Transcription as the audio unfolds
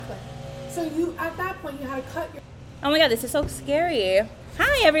So you, at that point, you had to cut your... Oh my God, this is so scary.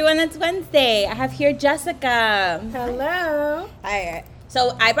 Hi everyone, it's Wednesday. I have here Jessica. Hello. Hi.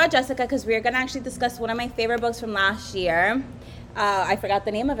 So I brought Jessica because we're going to actually discuss one of my favorite books from last year. I forgot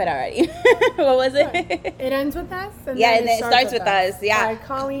the name of it already. What was it? It Ends With Us? And it starts with us. Yeah. By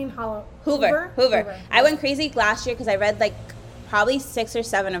Colleen Hoover. I went crazy last year because I read like probably 6 or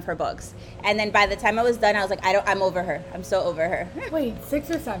 7 of her books. And then by the time I was done, I was like, I'm over her. I'm so over her. Wait, 6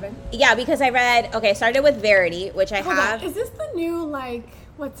 or 7? Yeah, because I read, I started with Verity, which I have. Is this the new, like,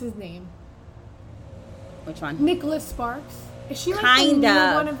 what's his name? Which one? Nicholas Sparks. Is she like the new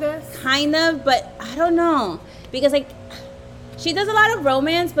one of this? Kind of, but I don't know. Because, like, she does a lot of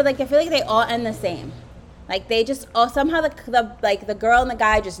romance, but, like, I feel like they all end the same. Like, they just, somehow the girl and the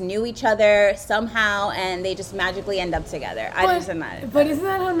guy just knew each other somehow, and they just magically end up together. I just imagine. But isn't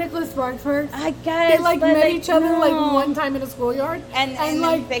that how Nicholas Sparks works? I guess. They, met each other, one time in a schoolyard. And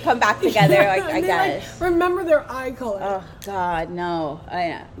like, they come back together, I guess. Remember their eye color. Oh, God, no. I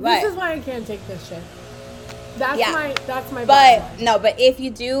know. This is why I can't take this shit. That's my But if you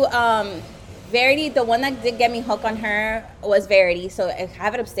do, Verity, the one that did get me hooked on her was Verity, so I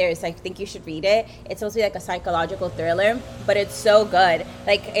have it upstairs, so I think you should read it. It's supposed to be like a psychological thriller, but it's so good.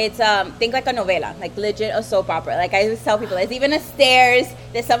 Like, it's, think like a novela, like legit a soap opera. Like, I always tell people, there's even a stairs,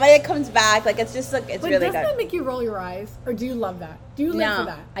 there's somebody that comes back, like, it's just, like, it's really good. Doesn't that make you roll your eyes, or do you love that? Do you live for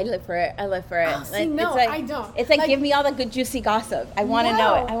that? I live for it. Oh, see, no, I don't. It's like, give me all the good juicy gossip. I want to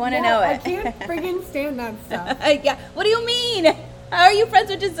know it. I want to know it. I can't friggin' stand that stuff. Yeah. What do you mean? How are you friends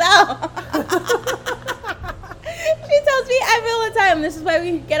with Giselle? She tells me every all the time. This is why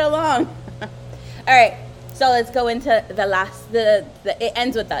we get along. All right. So let's go into the It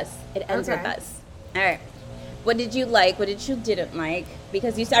Ends With Us. It Ends With Us. All right. What did you like? What did you didn't like?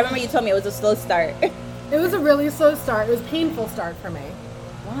 Because I remember you told me it was a slow start. It was a really slow start. It was a painful start for me.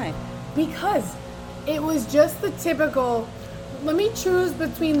 Why? Because it was just the typical, let me choose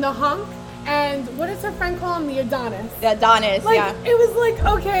between the hunk and what does her friend call him? The Adonis. The Adonis, yeah. It was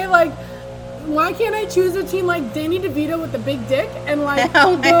like, okay, like, why can't I choose between, like, Danny DeVito with the big dick and, like,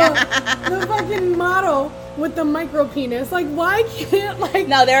 the fucking model with the micro penis? Like, why can't, like...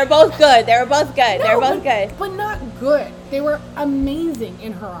 No, they were both good. They were both good. But not good. They were amazing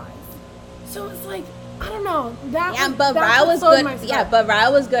in her eyes. So it's like, I don't know. But Rao was good. Yeah, but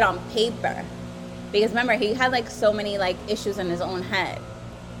Rao was good on paper. Because remember, he had, like, so many, like, issues in his own head.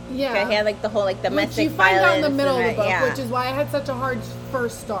 Yeah. Okay, he had like the whole like domestic violence. You find out in the middle of the book, which is why I had such a hard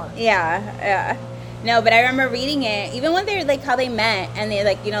first start. Yeah. No, but I remember reading it, even when they were like how they met and they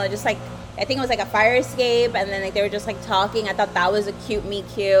like, just like, I think it was like a fire escape and then like they were just like talking. I thought that was a cute meet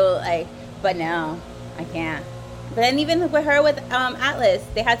cute, like, but no, I can't. But then even with her with Atlas,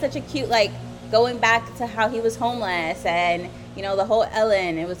 they had such a cute like going back to how he was homeless and the whole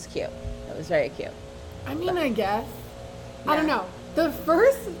Ellen. It was cute. It was very cute. I mean, I guess. Yeah. I don't know. The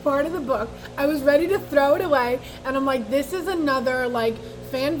first part of the book, I was ready to throw it away, and I'm like, this is another, like,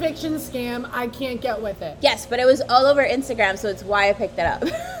 fan fiction scam. I can't get with it. Yes, but it was all over Instagram, so it's why I picked it up.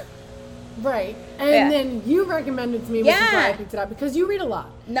 Right. And then you recommended it to me, which is why I picked it up, because you read a lot.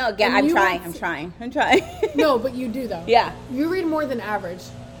 No, yeah, I'm trying. No, but you do, though. Yeah. You read more than average.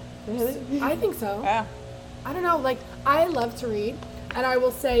 Really? I think so. Yeah. I don't know, like, I love to read. And I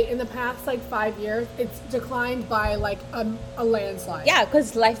will say, in the past, like, 5 years, it's declined by, like, a landslide. Yeah,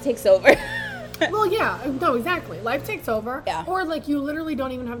 because life takes over. Well, yeah. No, exactly. Life takes over. Yeah. Or, like, you literally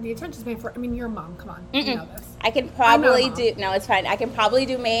don't even have the attention span for it. I mean, you're a mom. Come on. You know this. I can probably do... No, it's fine. I can probably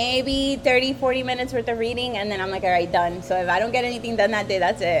do maybe 30, 40 minutes worth of reading, and then I'm like, all right, done. So if I don't get anything done that day,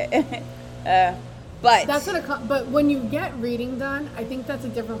 that's it. But but when you get reading done, I think that's a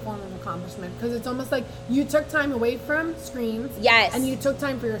different form of accomplishment because it's almost like you took time away from screens. Yes. And you took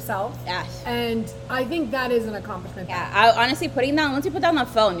time for yourself. Yes. And I think that is an accomplishment. Yeah. Honestly, once you put down the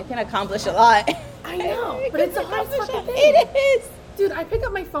phone, you can accomplish a lot. I know, but it's a hard fucking thing. It is. Dude, I pick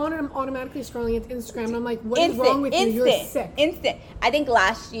up my phone and I'm automatically scrolling into Instagram and I'm like, what is wrong with you? You're sick. Instant. I think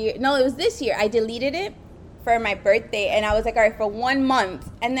last year, no, it was this year. I deleted it for my birthday and I was like, all right, for 1 month.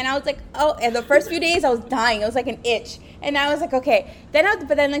 And then I was like, and the first few days I was dying. It was like an itch. And I was like, okay. But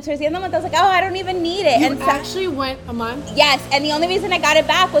then like towards the end of the month, I was like, I don't even need it. You actually went a month? Yes. And the only reason I got it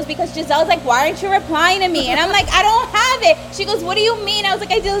back was because Giselle's like, why aren't you replying to me? And I'm like, I don't have it. She goes, what do you mean? I was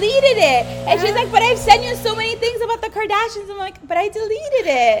like, I deleted it. And she's like, but I've sent you so many things about the Kardashians. I'm like, but I deleted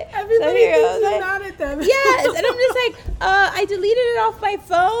it. Everybody thinks you're mad at them. Yes. And I'm just like, I deleted it off my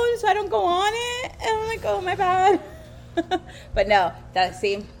phone so I don't go on it. And I'm like, oh, my bad. But no,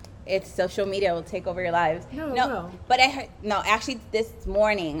 it's social media will take over your lives. No, it will. But I heard, no, actually this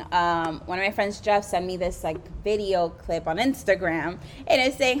morning, one of my friends, Jeff, sent me this like video clip on Instagram, and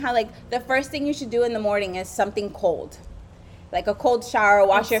it's saying how like the first thing you should do in the morning is something cold, like a cold shower,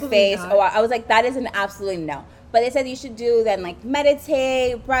 wash your face. Not. Oh, I was like, that is an absolutely no. But they said you should do then like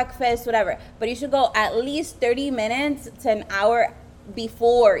meditate, breakfast, whatever. But you should go at least 30 minutes to an hour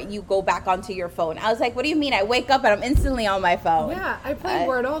before you go back onto your phone. I was like, what do you mean? I wake up and I'm instantly on my phone. Yeah, I play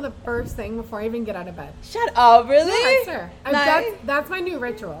Wordle the first thing before I even get out of bed. Shut up, really? Yeah, sir. Nice. That's my new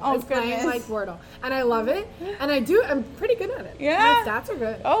ritual. Oh, is playing goodness. like Wordle. And I love it. And I'm pretty good at it. Yeah. My stats are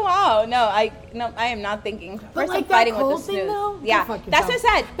good. Oh wow. No, I am not thinking. But First like I'm fighting that with cold the thing snooze. though? Go Yeah. fuck That's what I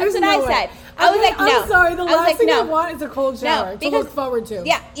yourself. said. There's That's what no I way. said. I was Okay, like, no. I'm sorry, the I was last like, thing I no. want is a cold shower to because- look forward to.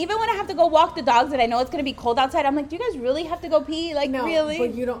 Yeah, even when I have to go walk the dogs and I know it's gonna be cold outside, I'm like, do you guys really have to go pee? Like, No, really?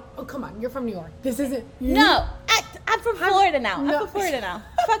 but you don't. Oh, come on. You're from New York. This isn't. No, I'm from Florida now. No. I'm from Florida now.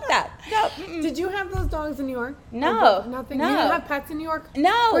 Fuck that. No. Mm-mm. Did you have those dogs in New York? No, Or nothing. no. You didn't have pets in New York? No.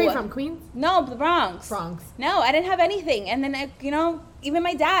 Where are you from? Queens? No, the Bronx. Bronx. No, I didn't have anything. And then, even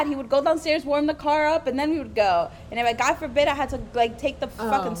my dad, he would go downstairs, warm the car up, and then we would go. And if God forbid, I had to like take the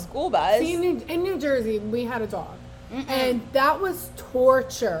fucking school bus. See, in New Jersey, we had a dog. And that was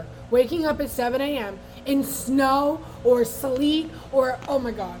torture. Waking up at 7 a.m. in snow or sleet or, oh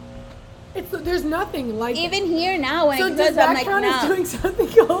my God. There's nothing like Even here now, when So it does goes, that I'm like, count as no. doing something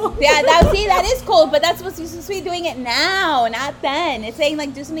cold? Yeah, that is cold, but that's supposed to be doing it now, not then. It's saying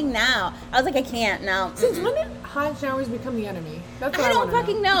like do something now. I was like, I can't now. Since when did hot showers become the enemy? That's what I don't wanna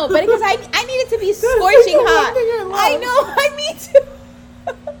fucking know, but because I need it to be like scorching the one hot. thing I love. I know, I me too.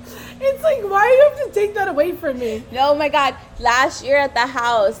 It's like, why do you have to take that away from me? Oh my God! Last year at the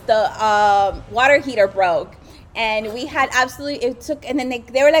house, the water heater broke, and we had and then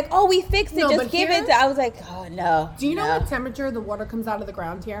they were like, "Oh, we fixed it. No, Just but give here- it." I was like, "Oh no." Do you know no. what temperature the water comes out of the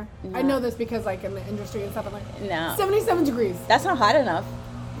ground here? I know this because like in the industry and stuff, I'm like, No. 77 degrees. That's not hot enough.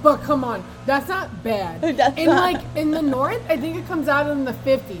 But come on, that's not bad. That's in not- like in the north, I think it comes out in the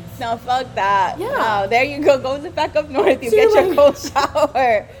 50s. No, fuck that. Yeah. No, there you go. Go back up north. You See, get your like- cold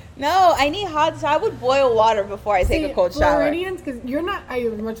shower. No, I need hot. So I would boil water before I take a cold shower. Floridians, because you're not, I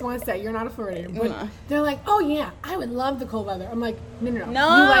much want to say, you're not a Floridian, but No. they're like, oh yeah, I would love the cold weather. I'm like, no. No.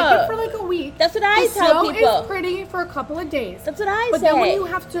 You like it for like a week. That's what I the tell snow people. is pretty for a couple of days. That's what I But say. then when you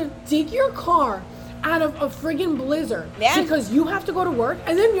have to dig your car out of a friggin' blizzard Yeah. because you have to go to work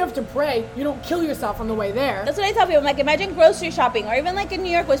and then you have to pray you don't kill yourself on the way there. That's what I tell people. I'm like, imagine grocery shopping, or even like in New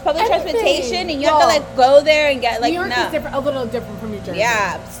York with public Anything. transportation, and you have No. to like go there and get like New York no. is different, a little different from New Jersey.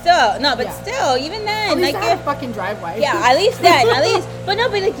 Yeah, still no, but Yeah. still, even then, At least like I have if- a fucking driveway. yeah, at least then, at least. But no,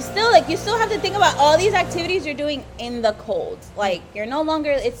 but like you still have to think about all these activities you're doing in the cold. Like you're no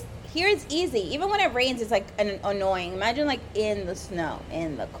longer. It's here. It's easy. Even when it rains, it's like annoying. Imagine like in the snow,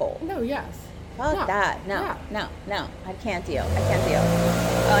 in the cold. No, yes. Fuck No. that. No, Yeah. no. I can't deal.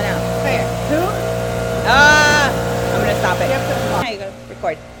 Oh no. Hey, who? I'm gonna stop it. You have to- Now you go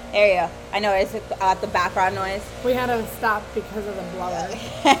record. There you go. I know it's the background noise. We had to stop because of the blower.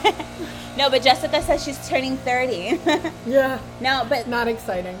 No, but Jessica says she's turning 30. Yeah. No, but Not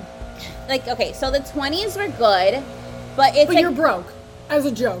exciting. like, okay, so the 20s were good, but it's But like you're broke. As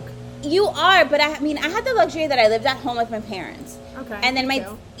a joke. you are. But I mean, I had the luxury that I lived at home with my parents. Okay. And then me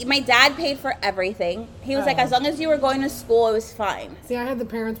my dad paid for everything. He was like, Oh. as long as you were going to school, it was fine. See, I had the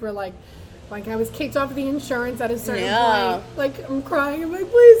parents were like I was kicked off the insurance at a certain No. point. Like, I'm crying. I'm like,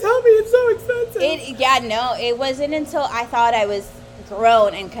 please help me. It's so expensive. It wasn't until I thought I was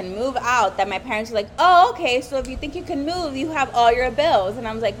grown and can move out that my parents were like, oh, okay, so if you think you can move, you have all your bills. And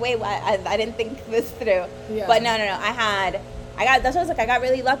I was like, wait, what? I didn't think this through. Yeah. But no, that's what I was like, I got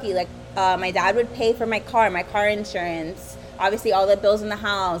really lucky. Like, my dad would pay for my car insurance, obviously all the bills in the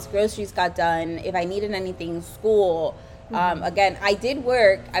house, groceries got done, if I needed anything, school. Again, I did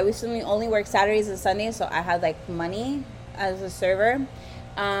work. I was only work Saturdays and Sundays, so I had like money as a server.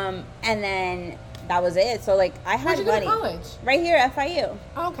 And then that was it. So like I had Where'd you go money. to college? Right here at FIU.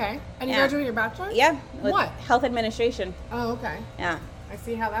 Oh, okay. And you Yeah. graduated your bachelor's? Yeah. with What? Health administration. Oh, okay. Yeah. I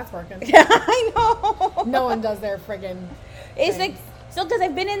see how that's working. I know. No one does their friggin' It's things. like so because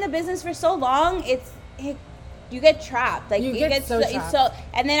I've been in the business for so long. You get trapped. Like You get so trapped.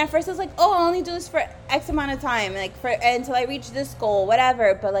 and then at first I was like, oh, I'll only do this for X amount of time, like until I reach this goal,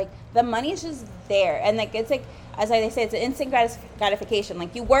 whatever. But like the money is just there, and like it's like as they say, it's an instant gratification.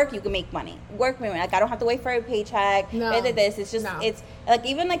 Like you work, you can make money. Like I don't have to wait for a paycheck. No. This. It's just No. it's like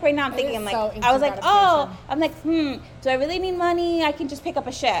even like right now I'm It thinking is I'm like so I was instant like oh gratification. do I really need money? I can just pick up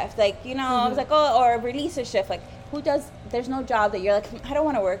a shift. Like I was like or release a shift. Like who does? There's no job that you're like I don't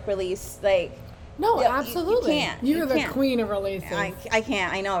want to work release like. No, absolutely. You can't. You're the can't. queen of releases. I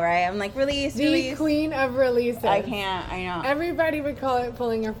can't. I know, right? I'm like, release. The queen of releases. I can't. I know. Everybody would call it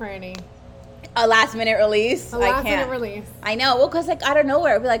pulling your franny. A last minute release. A last minute release. I know. Well, because like out of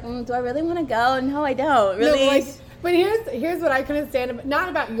nowhere, I'd be like, do I really want to go? No, I don't. Release. No, but here's what I couldn't stand. Not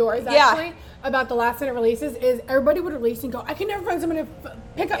about yours, actually. About the last minute releases is everybody would release and go, I can never find someone to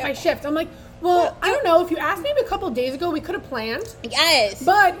pick up my shift. I'm like, well, I don't know. If you asked me a couple of days ago, we could have planned. Yes.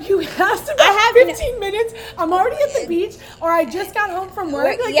 But you asked about 15 minutes. I'm already at the beach, or I just got home from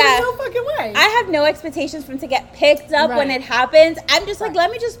work. Like, there's no fucking way. I have no expectations for him to get picked up when it happens. I'm just like,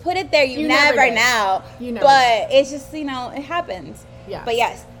 let me just put it there. You never know. But it's just, it happens. Yeah. But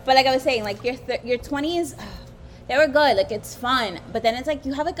yes. But like I was saying, like your 20s... They were good, like it's fun, but then it's like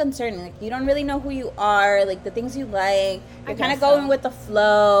you have a concern, like you don't really know who you are, like the things you like. You're kind of going with the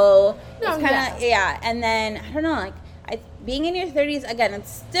flow. No, it's kind of and then I don't know, like being in your 30s again,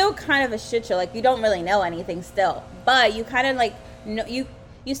 it's still kind of a shit show. Like you don't really know anything still, but you kind of like know, you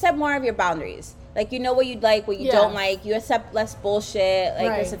set more of your boundaries. Like you know what you like, what you don't like. You accept less bullshit,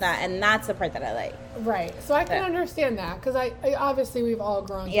 like this and that, and that's the part that I like. Right. So I can understand that because I obviously we've all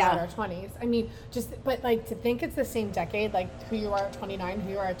grown throughout our 20s. I mean, but like to think it's the same decade, like who you are at 29,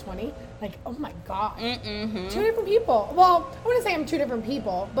 who you are at 20, like oh my god, 2 different people. Well, I wouldn't say I'm 2 different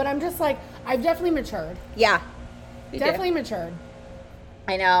people, but I'm just like I've definitely matured. Yeah. Definitely matured.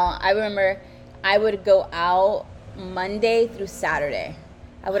 I know. I remember I would go out Monday through Saturday.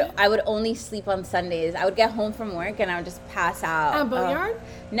 I would only sleep on Sundays. I would get home from work and I would just pass out. On Boatyard?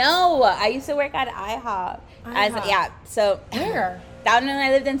 No, I used to work at IHOP. So where? Down when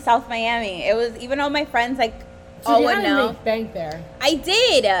I lived in South Miami. It was even all my friends like all would know. Make bank there. I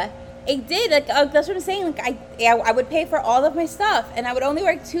did. Like that's what I'm saying. Like I would pay for all of my stuff and I would only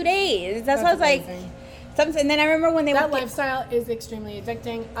work 2 days. That's what I was amazing. Like. And then I remember when that lifestyle is extremely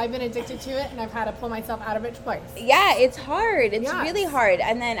addicting. I've been addicted to it, and I've had to pull myself out of it twice. Yeah, it's hard. It's really hard.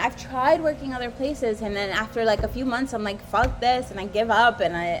 And then I've tried working other places, and then after like a few months, I'm like, fuck this, and I give up.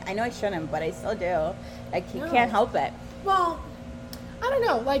 And I know I shouldn't, but I still do. Like you can't help it. Well, I don't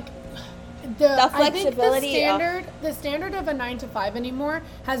know. Like the flexibility. I think the standard of a 9 to 5 anymore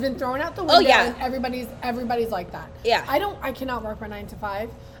has been thrown out the window. And everybody's like that. Yeah. I cannot work for 9 to 5.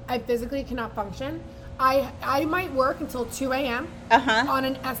 I physically cannot function. I might work until 2 a.m. On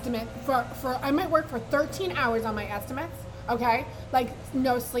an estimate for I might work for 13 hours on my estimates, okay? Like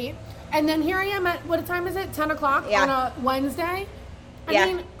no sleep. And then here I am at, what time is it? 10 o'clock on a Wednesday? I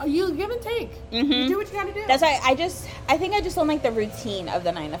mean, you give and take. You do what you gotta do. That's why I think I just don't like the routine of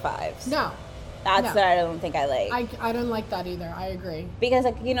the 9 to 5s. No. That's what I don't think I like. I don't like that either. I agree. Because,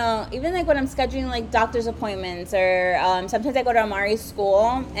 like, even, like, when I'm scheduling, like, doctor's appointments or sometimes I go to Amari's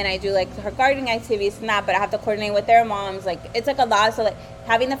school and I do, like, her gardening activities and that, but I have to coordinate with their moms. Like, it's, like, a lot. So, like,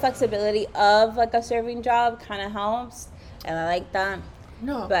 having the flexibility of, like, a serving job kind of helps. And I like that.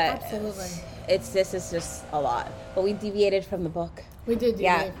 No, but absolutely. This is just a lot. But we deviated from the book. We did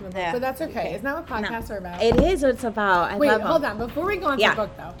deviate from the book, but that's okay. It's not what podcasts are about. It is what it's about. Wait, hold on. Before we go on to the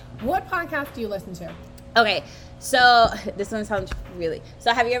book, though, what podcast do you listen to? Okay, so this one sounds really...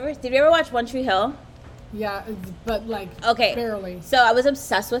 So did you ever watch One Tree Hill? Yeah, but like barely. So I was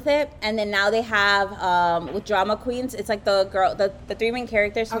obsessed with it, and then now they have with drama queens. It's like the 3 main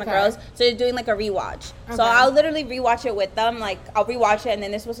characters from the girls. So they're doing like a rewatch. Okay. So I'll literally rewatch it with them. Like I'll rewatch it, and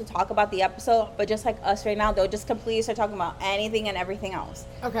then they're supposed to talk about the episode. But just like us right now, they'll just completely start talking about anything and everything else.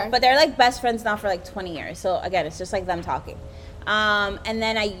 Okay. But they're like best friends now for like 20 years. So again, it's just like them talking. And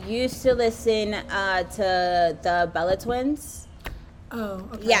then I used to listen to the Bella Twins. Oh,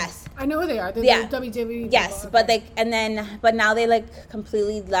 okay. Yes. I know who they are. They're the WWE Yes, people. But now they like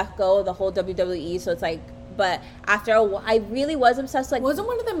completely let go of the whole WWE, so it's like, but after a while, I really was obsessed. Like, wasn't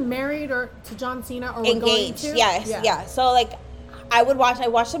one of them married to John Cena or engaged? Yeah. So like, I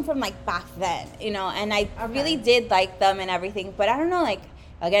watched them from like back then, and I really did like them and everything, but I don't know, like,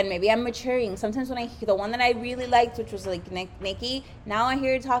 again, maybe I'm maturing. Sometimes when I hear the one that I really liked, which was like Nikki, now I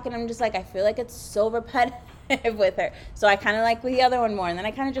hear her talking, I'm just like, I feel like it's so repetitive with her. So I kind of like the other one more, and then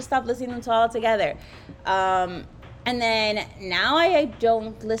I kind of just stopped listening to all together. And then now I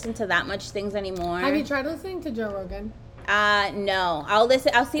don't listen to that much things anymore. Have you tried listening to Joe Rogan? No. I'll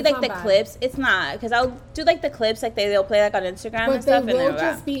see it's like the clips. It's not, because I'll do like the clips, like they'll play like on Instagram and stuff. But they will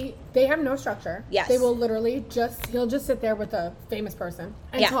just they have no structure. Yes. They will literally he'll just sit there with a famous person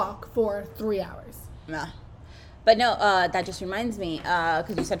and talk for 3 hours. Yeah. But no, that just reminds me,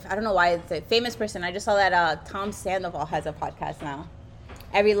 because you said, I don't know why it's a famous person. I just saw that Tom Sandoval has a podcast now.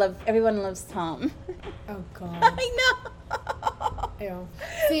 Everyone loves Tom. Oh, God. I know. Ew.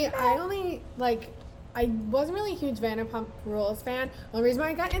 See, I only, like, I wasn't really a huge Vanderpump Rules fan. The only reason why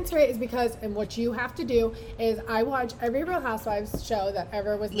I got into it is because, and what you have to do is I watch every Real Housewives show that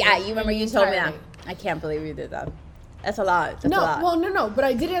ever was made. Yeah, you remember you told me that. I can't believe you did that. That's a lot. That's a lot. Well, no, but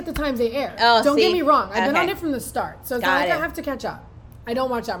I did it at the times they aired. Oh, Don't get me wrong. I've been on Okay. it from the start, so it's not like I have to catch up. I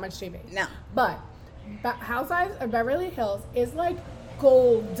don't watch that much TV. No. But Housewives of Beverly Hills is like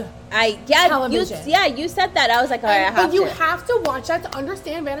gold. Television. You said that. I was like, all right, I have but you to. have to watch that to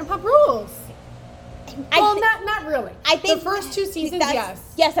understand Vanderpump Rules. Well, not really. I think the first 2 seasons,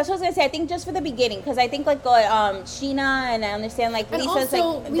 yes. Yes, that's what I was gonna say. I think just for the beginning, because I think like Sheena, and I understand like And Lisa's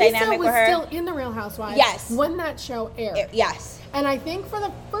also, like Lisa dynamic was with her. still in the Real Housewives. Yes. When that show aired. Yes. And I think for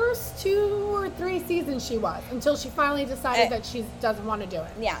the first 2 or 3 seasons she was, until she finally decided that she doesn't want to do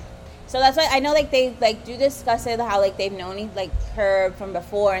it. Yeah. So that's why I know like they like do discuss it, how like they've known like her from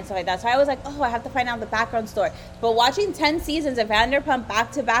before and stuff like that. So I was like, oh, I have to find out the background story. But watching 10 seasons of Vanderpump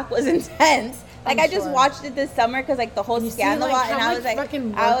back to back was intense. Like I just watched it this summer because like the whole scandal, and I was like,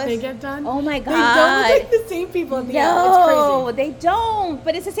 fucking work they get done. Oh my god, they don't look like the same people at the end. It's crazy. No, they don't.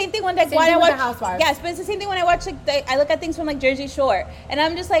 But it's the same thing when like when I watch. Yes, but it's the same thing when I watch like I look at things from like Jersey Shore, and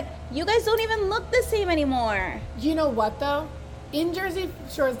I'm just like, you guys don't even look the same anymore. You know what though? In Jersey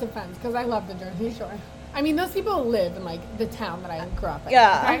Shore's defense, because I love the Jersey Shore. I mean, those people live in like the town that I grew up in.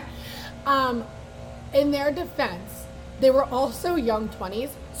 Yeah. Okay? In their defense, they were also young 20s.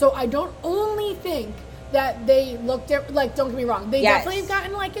 So I don't only think that they looked at, like, don't get me wrong, they definitely have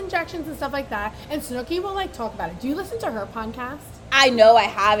gotten like injections and stuff like that. And Snooki will like talk about it. Do you listen to her podcast? I know I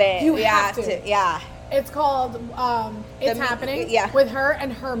haven't. You have to. Yeah. It's called It's Happening. Yeah. With her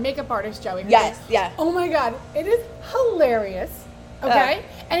and her makeup artist Joey. Yes. Yeah. Oh my god, it is hilarious. Okay,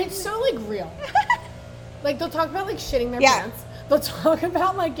 and it's so like real. Like they'll talk about like shitting their pants. They'll talk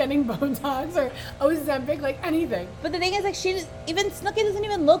about like getting Botox or Ozempic, like anything. But the thing is, like, Snooki doesn't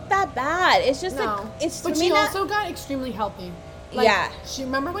even look that bad. It's just like it's. But she also got extremely healthy. Like, she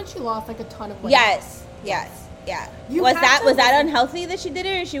remember when she lost like a ton of weight. Yes. Yeah. Was that unhealthy that she did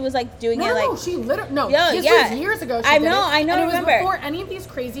it, or she was like doing it like? No, she literally This was years ago. I know. And I remember. It was before any of these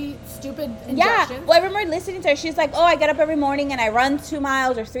crazy, stupid injections. Yeah. Well, I remember listening to her. She's like, "Oh, I get up every morning and I run 2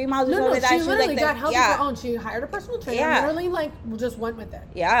 miles or 3 miles or something like that." She literally got healthy on her own. She hired a personal trainer. And literally, like, just went with it.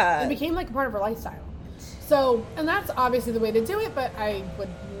 Yeah. It became like a part of her lifestyle. So, and that's obviously the way to do it, but I would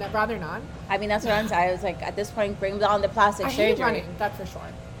rather not. I mean, that's what I'm saying. I was like, at this point, bring on the plastic surgery. I hate running. That's for sure.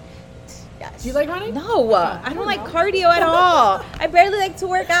 Yes. Do you like running? No, I don't like cardio at all. I barely like to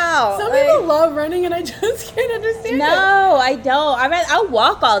work out. Some people love running, and I just can't understand it. No, I don't. I'll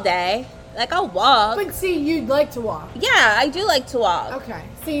walk all day. Like, I'll walk. But see, you'd like to walk. Yeah, I do like to walk. Okay.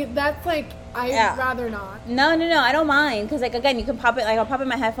 See, that's like, I'd rather not. No, I don't mind. Because, like, again, you can pop it. Like, I'll pop in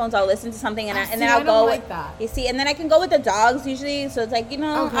my headphones. I'll listen to something. And then I'll go. Like that. You see, and then I can go with the dogs usually. So it's like,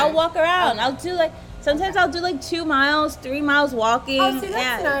 I'll walk around. I'll do, like... Sometimes I'll do like 2 miles, 3 miles walking. Oh, see,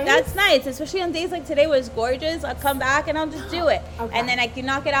 that's nice. That's nice, especially on days like today where it's gorgeous. I'll come back and I'll just do it. Okay. And then I can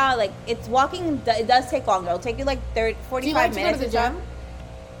knock it out. Like, it's walking, it does take longer. It'll take you like 45 minutes. Do you like to go to the gym?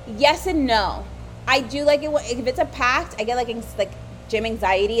 Yes and no. I do like it. If it's a packed, I get like gym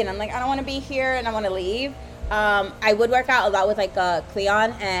anxiety and I'm like, I don't want to be here and I want to leave. I would work out a lot with like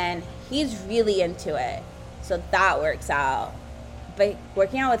Cleon, and he's really into it. So that works out. But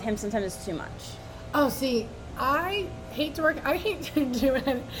working out with him sometimes is too much. Oh, see, I hate to do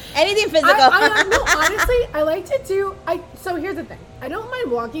it. Anything physical. No, honestly, I like to do. So here's the thing. I don't mind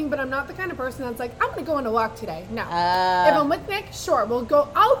walking, but I'm not the kind of person that's like, I'm gonna go on a walk today. No. If I'm with Nick, sure, we'll go.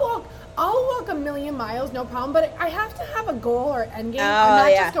 I'll walk a million miles, no problem. But I have to have a goal or end game. I'm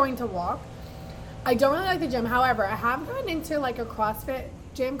not just going to walk. I don't really like the gym. However, I have gotten into like a CrossFit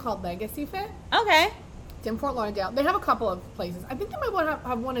gym called Legacy Fit. Okay. It's in Fort Lauderdale. They have a couple of places. I think they might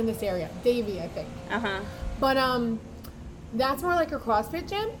have one in this area. Davie, I think. But that's more like a CrossFit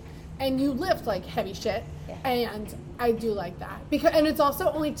gym, and you lift like heavy shit. Yeah. And I do like that and it's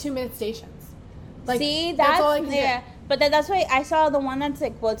also only 2-minute stations. Like, see, that's all I can do. But that's why I saw the one that's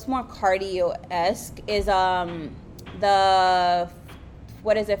like, well, it's more cardio-esque. Is the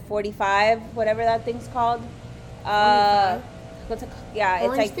what is it, 45, whatever that thing's called. 45? What's it? Yeah,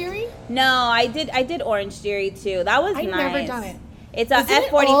 Orange it's like Theory? No, I did Orange Theory too. That was nice. I've never done it. It's a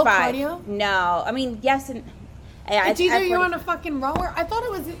F45. No, I mean yes and it's either you're on a fucking rower. I thought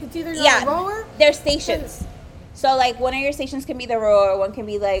it's either you're on a rower. There's stations. So like one of your stations can be the rower, one can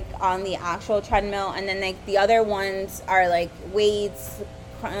be like on the actual treadmill, and then like the other ones are like weights,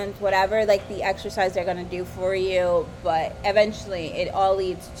 crunch, whatever, like the exercise they're gonna do for you. But eventually, it all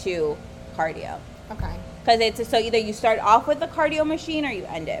leads to cardio. Okay. Because it's so either you start off with the cardio machine or you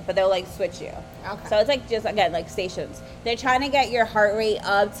end it, but they'll like switch you. Okay. So it's like just again like stations. They're trying to get your heart rate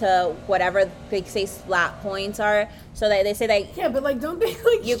up to whatever they say splat points are. So that they say that. Yeah, but like, don't they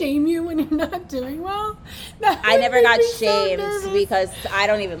like shame you when you're not doing well? I never got shamed because I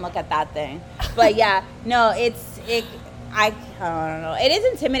don't even look at that thing. But yeah, no, I don't know. It is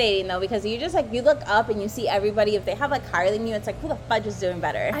intimidating though because you just like you look up and you see everybody. If they have like higher than you, it's like who the fudge is doing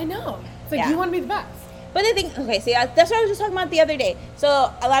better? I know. It's like you want to be the best. But the thing, okay, see, that's what I was just talking about the other day. So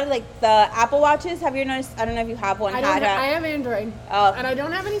a lot of like the Apple Watches, have you noticed? I don't know if you have one. I have Android. Oh. And I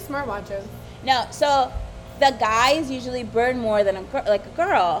don't have any smartwatches. No, so the guys usually burn more than a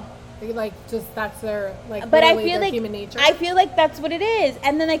girl. Like just that's their like. But I feel like human nature. I feel like that's what it is.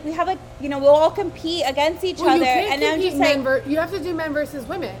 And then like we have like we'll all compete against each other. And I'm just like you have to do men versus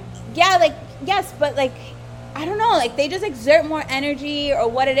women. Yeah, like yes, but like. I don't know, like they just exert more energy or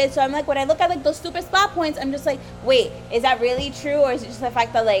what it is. So I'm like, when I look at like those stupid spot points, I'm just like, wait, is that really true, or is it just the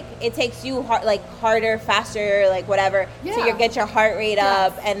fact that like it takes you harder, faster, like whatever, to get your heart rate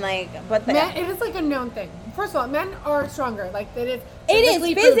up and like, but men, it is like a known thing. First of all, men are stronger. Like it is. It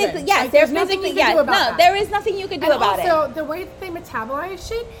is physically, yes. Like, they're physically, yes. No, there is nothing you can do about it. Also, the way that they metabolize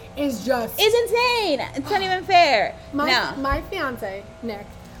shit is insane. It's not even fair. My fiance Nick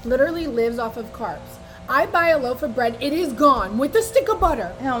literally lives off of carbs. I buy a loaf of bread, it is gone with a stick of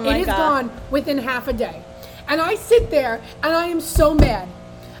butter. Oh my God. It is gone within half a day. And I sit there and I am so mad.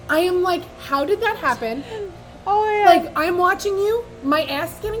 I am like, how did that happen? Oh yeah. Like, I'm watching you, my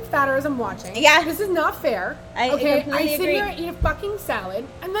ass is getting fatter as I'm watching. Yeah. This is not fair. I sit here and eat a fucking salad,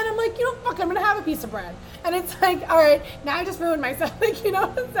 and then I'm like, fuck, I'm gonna have a piece of bread. And it's like, all right, now I just ruined myself. Like, you know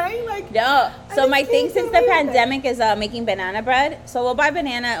what I'm saying? Like, no. So my thing since the pandemic is making banana bread. So we'll buy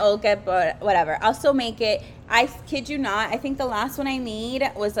banana, it'll get whatever. I'll still make it. I kid you not. I think the last one I made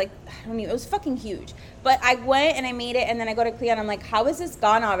was like, I don't know, it was fucking huge. But I went and I made it, and then I go to Cleo and I'm like, how is this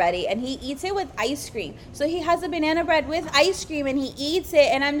gone already? And he eats it with ice cream. So he has the banana bread with ice cream and he eats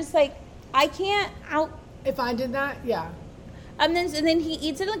it, and I'm just like, I can't If I did that, yeah. And then he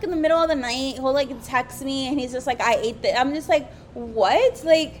eats it like in the middle of the night. He'll like text me and he's just like, I ate it. I'm just like, what?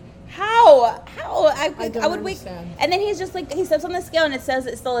 Like, how? I would wake. And then he's just like, he steps on the scale and it says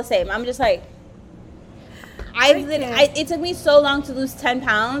it's still the same. I'm just like, it took me so long to lose 10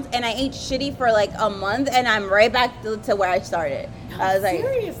 pounds, and I ate shitty for like a month, and I'm right back to where I started. I was like,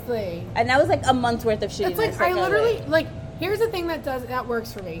 seriously. And that was like a month's worth of shittiness. It's like I literally like. Here's the thing that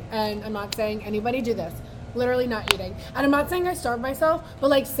works for me, and I'm not saying anybody do this. Literally not eating, and I'm not saying I starve myself, but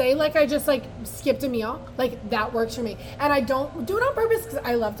like say like I just like skipped a meal, like that works for me, and I don't do it on purpose because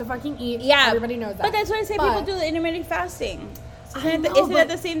I love to fucking eat. Yeah, everybody knows that. But that's why I say people do the intermittent fasting. Isn't that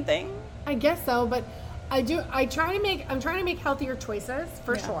the same thing? I guess so, but I'm trying to make healthier choices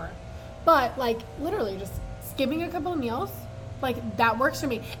for sure, but like literally just skipping a couple of meals, like that works for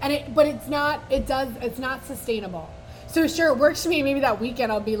me, and it's not sustainable. So sure, it works for me. Maybe that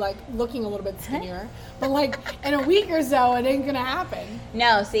weekend I'll be like looking a little bit skinnier, but like in a week or so, it ain't gonna happen.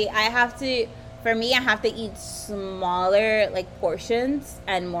 No, see, I have to eat smaller like portions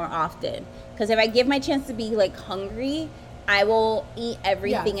and more often. Because if I give my chance to be like hungry, I will eat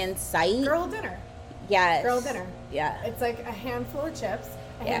everything in sight. Girl dinner. Yes. Girl dinner. Yeah. It's like a handful of chips,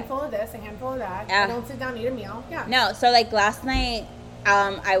 a handful of this, a handful of that. Yeah. I don't sit down and eat a meal. Yeah. No, so like last night.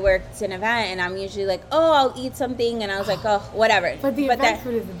 I worked an event, and I'm usually like, oh, I'll eat something, and I was like, oh, whatever. But the event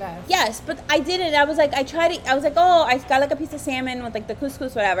food is the best. Yes, but I didn't. I was like, I tried it. I was like, oh, I got like a piece of salmon with like the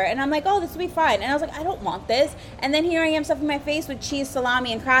couscous, whatever, and I'm like, oh, this will be fine. And I was like, I don't want this. And then here I am stuffing my face with cheese,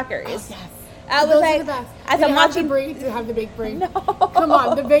 salami, and crackers. Oh, yes. I was like, as I'm watching, to have the baked brie. No, come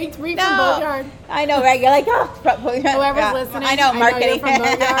on, the baked brie from Boatyard. I know, right? You're like, oh, whoever's listening. I know, marketing. From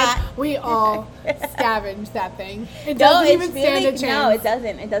Boatyard. We all scavenge that thing. It doesn't even stand a chance. No, it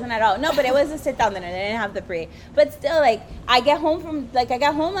doesn't. It doesn't at all. No, but it was a sit down dinner. They didn't have the brie, but still, like, I got home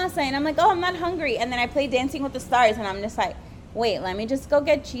last night, and I'm like, oh, I'm not hungry, and then I played Dancing with the Stars, and I'm just like, wait, let me just go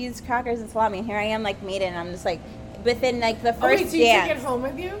get cheese, crackers, and salami. And here I am, like, made it, and I'm just like. Within like the first dance. So you took it home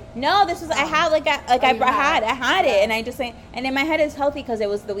with you? No, this was I had I had it, and I just like, and in my head it's healthy because it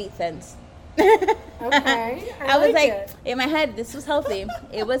was the wheat thins. Okay, I was like in my head this was healthy.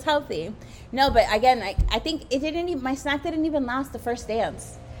 It was healthy. No, but again, I think it didn't even my snack didn't even last the first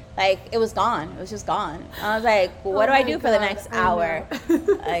dance. Like it was gone. It was just gone. I was like, well, what do I do for the next hour?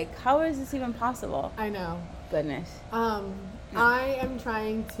 Like, how is this even possible? I know. Goodness. I am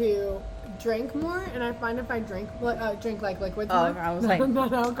trying to drink more, and I find if I drink like liquids more. I was like,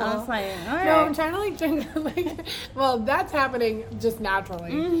 not alcohol. I was like, all right. No, I'm trying to like drink like. Well, that's happening just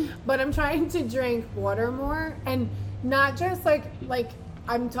naturally, but I'm trying to drink water more, and not just like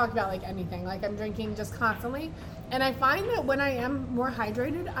I'm talking about like anything. Like I'm drinking just constantly. And I find that when I am more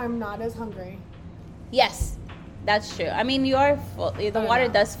hydrated, I'm not as hungry. Yes. That's true. I mean, you are full. The water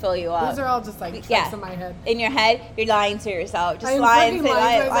does fill you up. These are all just like tricks in my head. In your head, you're lying to yourself. Just lying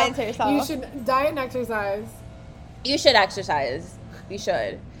to yourself. You should diet and exercise. You should exercise. You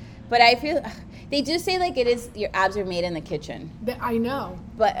should. But I feel they do say like it is your abs are made in the kitchen. I know.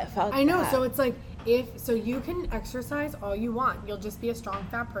 But fuck I know. that. So it's like you can exercise all you want. You'll just be a strong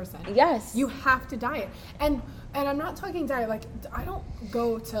fat person. Yes. You have to diet. And I'm not talking diet, like, I don't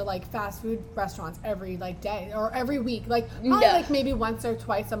go to, like, fast food restaurants every, like, day or every week. Like, probably, like, maybe once or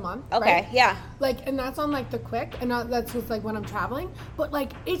twice a month, okay, right? Yeah. Like, and that's on, like, the quick, and that's just, like, when I'm traveling. But,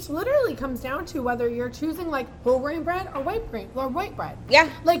 like, it literally comes down to whether you're choosing, like, whole grain bread or white bread. Yeah.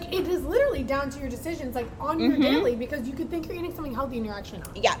 Like, it is literally down to your decisions, like, on your daily, because you could think you're eating something healthy and you're actually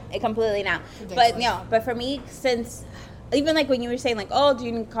not. Yeah, it completely not. But, but for me, since... Even like when you were saying like, oh, do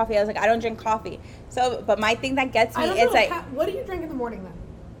you need coffee? I was like, I don't drink coffee. So, but my thing that gets me is like, what do you drink in the morning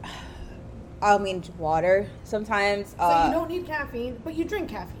then? I mean, water sometimes. So you don't need caffeine, but you drink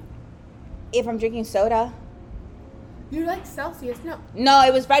caffeine. If I'm drinking soda. You like Celsius? No,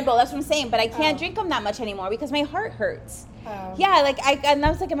 it was Red Bull. That's what I'm saying. But I can't drink them that much anymore because my heart hurts. Oh. Yeah, like and I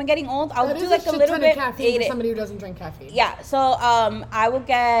was like, am I getting old? I'll do like a little bit. Caffeine for somebody who doesn't drink caffeine. Yeah, so I will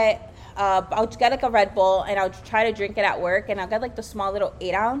get. I'll get like a Red Bull and I'll try to drink it at work and I'll get like the small little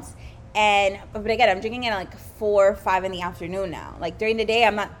 8-ounce but again I'm drinking it at like 4 or 5 in the afternoon now. Like during the day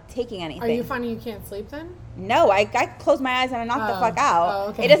I'm not taking anything. Are you finding you can't sleep then? No, I close my eyes and I knock the fuck out. Oh,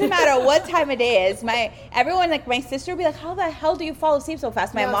 okay. It doesn't matter what time of day it is. Everyone like my sister will be like, how the hell do you fall asleep so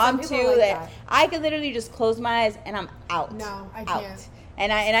fast? My mom too. That I could literally just close my eyes and I'm out. No, I can't.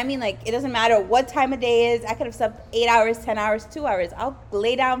 And I mean, like, it doesn't matter what time of day it is. I could have slept 8 hours, 10 hours, 2 hours. I'll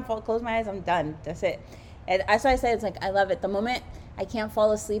lay down, close my eyes, I'm done. That's it. And that's why I say it's like, I love it. The moment I can't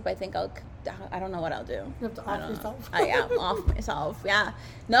fall asleep, I think I don't know what I'll do. You have to off yourself. I am off myself, yeah.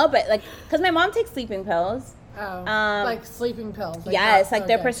 No, but, like, because my mom takes sleeping pills. Oh, like sleeping pills. Like yes, like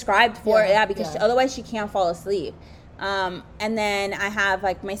they're prescribed for it, because otherwise she can't fall asleep. And then I have,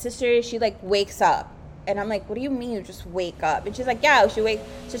 like, my sister, she, like, wakes up. And I'm like, what do you mean you just wake up? And she's like, yeah,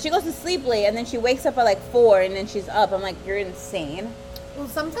 so she goes to sleep late, and then she wakes up at like 4, and then she's up. I'm like, you're insane. Well,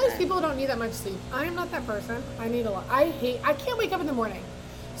 sometimes people don't need that much sleep. I am not that person. I need a lot. I can't wake up in the morning.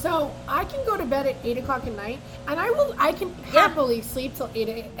 So I can go to bed at 8 o'clock at night, and I can happily sleep till 8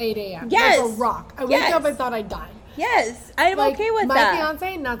 a.m. Yes. Like a rock. I wake up, I thought I died. Yes, I'm like, okay with that. My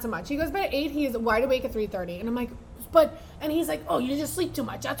fiance, not so much. He goes to bed at 8, he's wide awake at 3:30, and I'm like, and he's like, oh, you just sleep too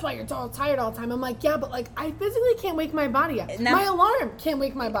much. That's why you're all tired all the time. I'm like, yeah, but like I physically can't wake my body up. No. My alarm can't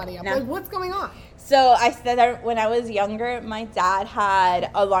wake my body up. No. Like, what's going on? So I said that when I was younger, my dad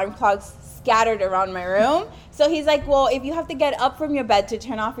had alarm clocks scattered around my room. So he's like, well, if you have to get up from your bed to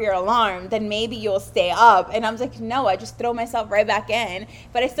turn off your alarm, then maybe you'll stay up. And I was like, no, I just throw myself right back in.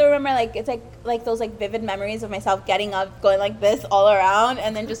 But I still remember, like, it's like those like vivid memories of myself getting up, going like this all around,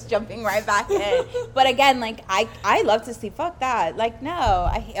 and then just jumping right back in. But again, like I love to sleep. Fuck that. Like, no.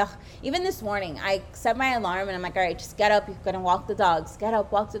 Even this morning, I set my alarm and I'm like, all right, just get up. You're gonna walk the dogs. Get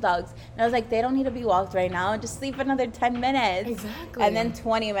up, walk the dogs. And I was like, they don't need to be walked right now. Just sleep another 10 minutes. Exactly. And then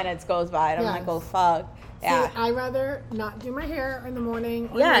 20 minutes goes by, and I'm like, oh fuck. Yeah. See, I'd rather not do my hair in the morning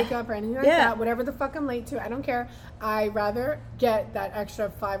or makeup or anything like that. Whatever the fuck I'm late to, I don't care. I'd rather get that extra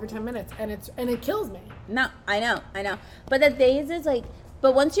 5 or 10 minutes, and it kills me. No, I know. But the days is like,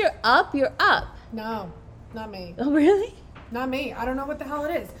 but once you're up, you're up. No, not me. Oh, really? Not me. I don't know what the hell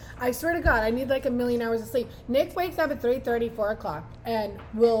it is. I swear to God, I need like 1,000,000 hours of sleep. Nick wakes up at 3:30, 4 o'clock, and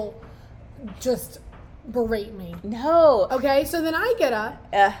will just berate me. No. Okay, so then I get up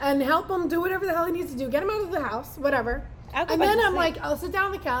and help him do whatever the hell he needs to do. Get him out of the house, whatever. And then I'm like, I'll sit down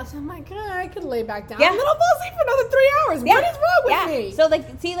on the couch. And I'm like, I could lay back down. Yeah. And then I'll fall asleep for another 3 hours. What is wrong with me? So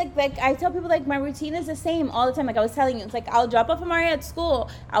like, see, like I tell people, like, my routine is the same all the time. Like I was telling you, it's like I'll drop off Amari at school.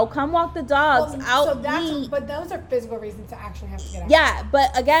 I'll come walk the dogs. But those are physical reasons to actually have to get out. Yeah,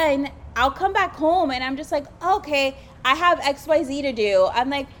 but again, I'll come back home and I'm just like, okay, I have XYZ to do. I'm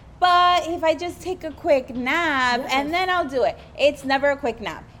like, but if I just take a quick nap and then I'll do it. It's never a quick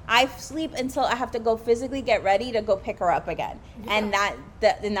nap. I sleep until I have to go physically get ready to go pick her up again. Yeah. And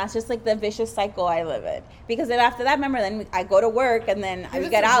that's just like the vicious cycle I live in. Because then after that, remember, then I go to work and then I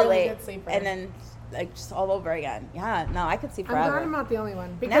get out late. And then like just all over again. Yeah, no, I could sleep forever. I'm glad I'm not the only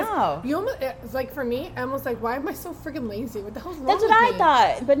one. Because you almost, it's like for me, I'm almost like, why am I so freaking lazy? What the hell's wrong with me? That's what I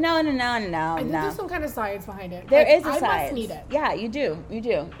thought. But no. I think there's some kind of science behind it. There is a science. I must need it. Yeah, you do. You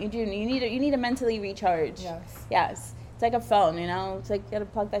need to mentally recharge. Yes. It's like a phone, you know? It's like you gotta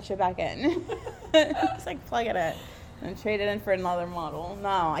plug that shit back in. It's like plug it in. And trade it in for another model.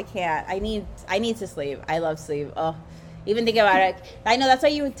 No, I can't. I need to sleep. I love sleep. Oh, even thinking about it. I know that's why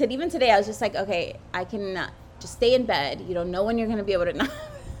even today I was just like, okay, I can just stay in bed. You don't know when you're going to be able to nap.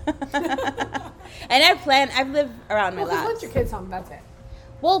 And I've lived around my labs. Once your kid's home, that's it.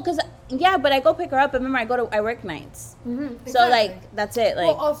 Well, because, yeah, but I go pick her up. And remember, I work nights. Mm-hmm, exactly. So, like, that's it. Like,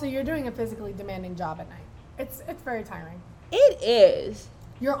 well, also, you're doing a physically demanding job at night. It's very tiring. It is.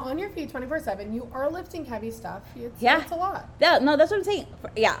 You're on your feet 24/7. You are lifting heavy stuff. It's a lot. Yeah, no, that's what I'm saying.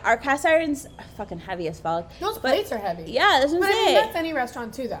 Yeah, our cast irons are fucking heavy as fuck. Those plates are heavy. Yeah, that's what I'm saying. That's any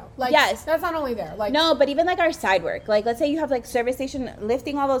restaurant too, though. Like, yes, that's not only there. Like, no, but even like our side work. Like, let's say you have like service station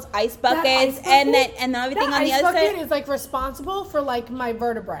lifting all those ice buckets and everything on the other side. That ice bucket is like responsible for like my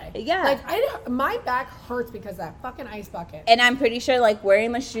vertebrae. Yeah, like my back hurts because of that fucking ice bucket. And I'm pretty sure like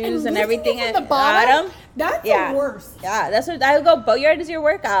wearing the shoes and everything at the bottom. That's the worst. Yeah, that's what I would go. Boatyard is your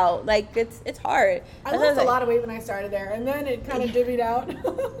workout. Like. It's hard. I lost a lot of weight when I started there, and then it kind of divvied out.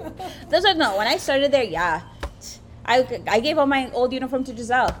 When I started there, yeah. I gave all my old uniform to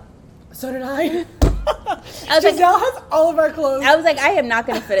Giselle. So did I. Giselle has all of our clothes. I was like, I am not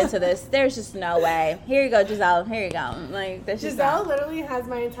going to fit into this. There's just no way. Here you go, Giselle. Here you go. Like, Giselle literally has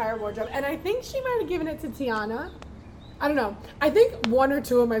my entire wardrobe, and I think she might have given it to Tiana. I don't know. I think one or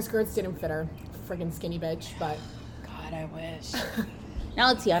two of my skirts didn't fit her. Friggin' skinny bitch, but. God, I wish.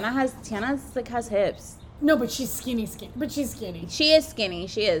 No, Tiana has hips. No, but she's skinny. But she's skinny. She is skinny.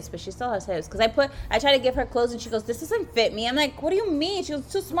 She is, but she still has hips. Because I try to give her clothes, and she goes, "This doesn't fit me." I'm like, "What do you mean?" She goes,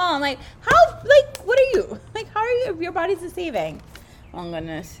 "Too small." I'm like, "How? Like, what are you? Like, how are you? Your body's deceiving." Oh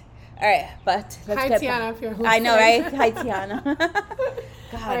goodness. All right, but let's get Tiana, back. If you're listening. I know, right? Hi, Tiana.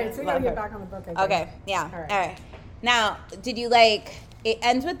 God, all right, so we gotta get back on the book. Okay. Yeah. All right. Now, did you like? It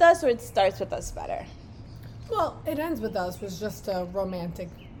ends with us, or it starts with us better? Well, It Ends With Us was just a romantic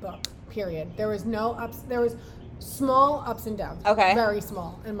book, period. There was no ups. There was small ups and downs. Okay. Very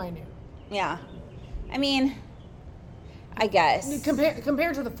small and minute. Yeah. I mean, I guess.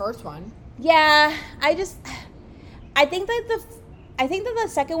 Compared to the first one. Yeah. I think that the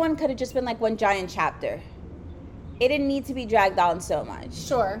second one could have just been like one giant chapter. It didn't need to be dragged on so much.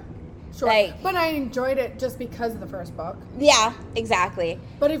 Sure. Like, but I enjoyed it just because of the first book. Yeah, exactly.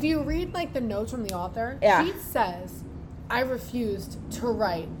 But if you read like the notes from the author, she says, I refused to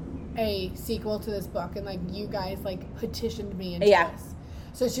write a sequel to this book, and like you guys like petitioned me into this.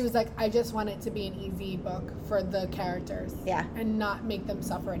 So she was like, I just want it to be an easy book for the characters. Yeah. And not make them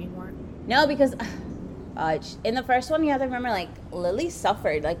suffer anymore. No, because in the first one you have to remember like Lily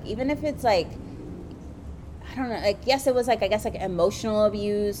suffered. Like even if it's like I don't know, like, yes, it was, like, I guess, like, emotional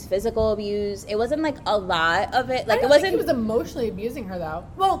abuse, physical abuse. It wasn't, like, a lot of it. Like, I don't think he was emotionally abusing her, though.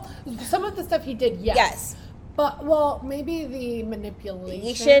 Well, some of the stuff he did, yes. But, well, maybe the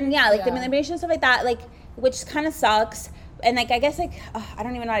manipulation. Yeah, like, the manipulation, stuff like that, like, which kind of sucks. And, like, I guess, like, I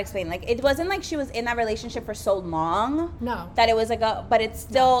don't even know how to explain. Like, it wasn't like she was in that relationship for so long. No. That it was, like, but it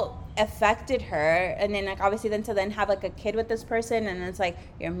still affected her. And then, like, obviously then to then have, like, a kid with this person. And it's, like,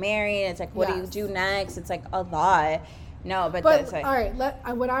 you're married. It's, like, what do you do next? It's, like, a lot. No, but that's, like. All right,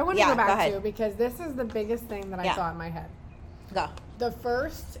 what I want to go back to, because this is the biggest thing that I saw in my head. Go. The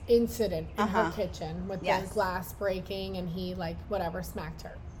first incident in her kitchen with the glass breaking and he, like, whatever, smacked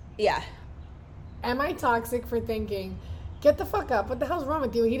her. Yeah. Am I toxic for thinking, get the fuck up, what the hell's wrong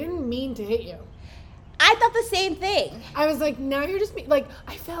with you? He didn't mean to hit you. I thought the same thing. I was like, now you're just, like,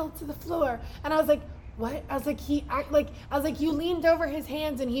 I fell to the floor. And I was like, what? I was like, you leaned over his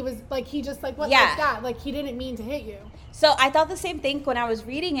hands and he was, like, he just, like, went like that. Like, he didn't mean to hit you. So I thought the same thing when I was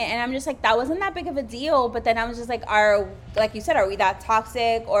reading it, and I'm just like, that wasn't that big of a deal. But then I was just like, like you said, are we that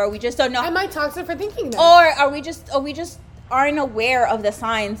toxic, or we just don't know? Am I toxic for thinking that? Or are we just aren't aware of the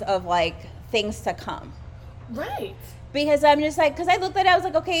signs of like things to come? Right. Because I'm just like, because I looked at it, I was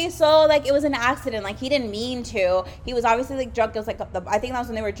like, okay, so like it was an accident. Like he didn't mean to. He was obviously like drunk. It was like I think that was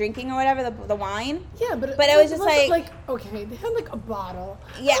when they were drinking or whatever, the wine. Yeah, but it was just like okay, they had like a bottle.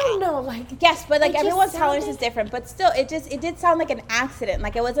 Yeah. I don't know, like yes, but like everyone's tolerance is different. But still, it did sound like an accident.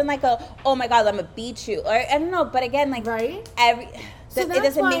 Like it wasn't like oh my god, I'm gonna beat you, or I don't know. But again, like right. So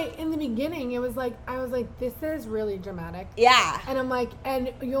that's why in the beginning it was like I was like, this is really dramatic. Yeah. And I'm like,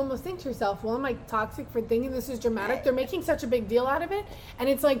 and you almost think to yourself, well, am I toxic for thinking this is dramatic? They're making such a big deal out of it, and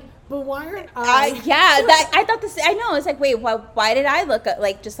it's like, but why aren't I? I thought this. I know. It's like, wait, why did I look at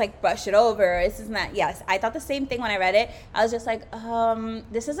like just like brush it over? This isn't that. Yes, I thought the same thing when I read it. I was just like,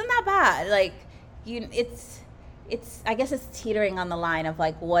 this isn't that bad. Like, it's. I guess it's teetering on the line of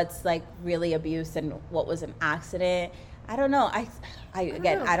like what's like really abuse and what was an accident. I don't know. I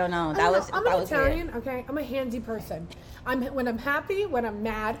don't know. I'm an was Italian, weird. okay? I'm a handsy person. When I'm happy, when I'm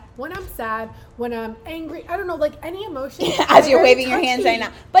mad, when I'm sad, when I'm angry. I don't know, like any emotion. As you're waving your hands right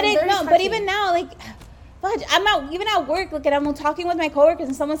now. But but even now, like, fudge, I'm out, even at work, like, and I'm talking with my coworkers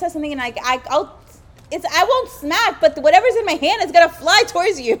and someone says something and I won't smack, but whatever's in my hand is gonna fly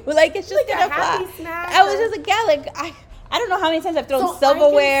towards you. Like, it's just like gonna fly. I was just like, yeah, like, I don't know how many times I've thrown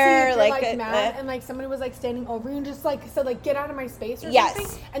silverware, like mad, and like somebody was like standing over you and just like said like get out of my space or something,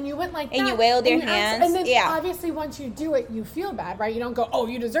 and you went like that, and you wailed your hands, and then obviously once you do it, you feel bad, right? You don't go, oh,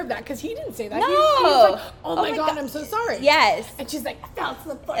 you deserve that, because he didn't say that. No, he was like, oh my god, I'm so sorry. Yes, and she's like, that's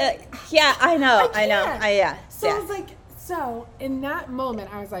the fun. Yeah, I know. So I was like, so in that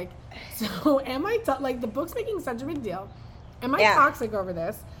moment, I was like, so am I like the book's making such a big deal? Am I toxic over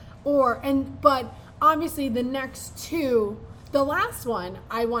this, but obviously, the next two, the last one,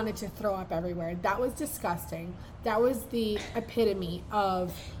 I wanted to throw up everywhere. That was disgusting. That was the epitome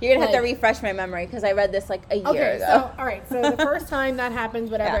of... You're going to have to refresh my memory because I read this like a year ago. So, all right. So, the first time that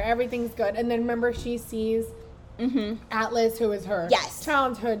happens, whatever, everything's good. And then, remember, she sees Atlas, who is her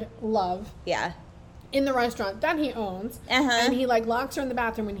childhood love. Yeah. In the restaurant that he owns. And he, like, locks her in the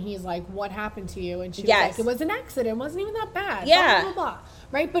bathroom and he's like, what happened to you? And she's like, it was an accident. It wasn't even that bad. Yeah. Blah, blah, blah.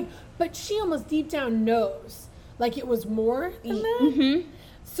 Right? But she almost deep down knows, like, it was more than that.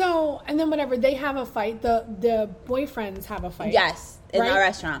 So, and then whenever they have a fight, the boyfriends have a fight. Yes, in the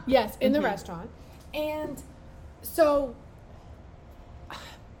restaurant. Yes, in the restaurant. And so,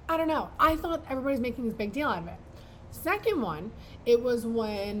 I don't know. I thought everybody's making this big deal out of it. Second one, it was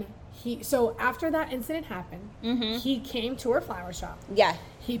when so after that incident happened, he came to her flower shop. Yeah.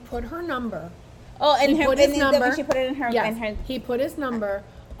 He put her number. Oh, and she put it in her. Yes. He put his number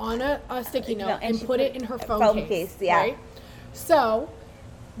on a sticky note and put it in her phone case. Yeah. Right? So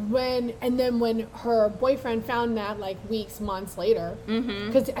when her boyfriend found that like weeks, months later,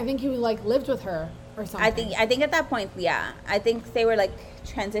 because I think he like lived with her or something. I think at that point, yeah, I think they were like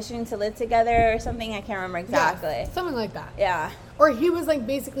transitioning to live together or something. I can't remember exactly. Yeah, something like that. Yeah. Or he was like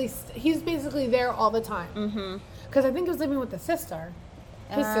he's basically there all the time. Because I think he was living with the sister.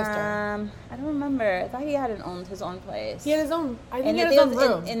 His sister. I don't remember. I thought he had owned his own place. He had his own. I think he had his own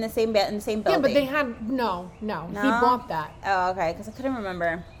room in the same building. Yeah, but they had no. He bought that. Oh, okay. Because I couldn't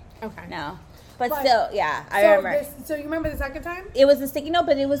remember. Okay. No, but still, yeah, I remember. So you remember the second time? It was the sticky note,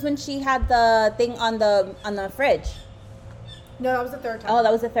 but it was when she had the thing on the fridge. No, that was the third time. Oh,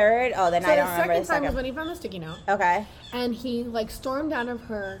 that was the third. Oh, then I don't remember. The second time was when he found the sticky note. Okay. And he like stormed out of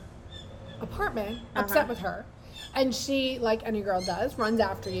her apartment, upset with her. And she, like any girl does, runs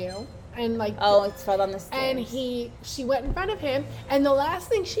after you and like it's fell down the stairs. And she went in front of him, and the last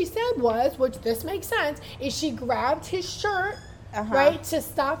thing she said was, which this makes sense, is she grabbed his shirt, right, to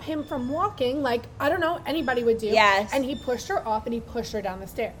stop him from walking, like I don't know anybody would do. Yes. And he pushed her off, and he pushed her down the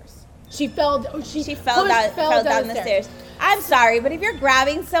stairs. She fell down the stairs. I'm sorry, but if you're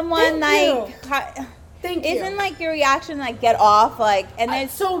grabbing someone, Thank you. Isn't like your reaction like get off, like, and then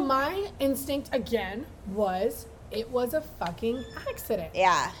so my instinct again was. It was a fucking accident.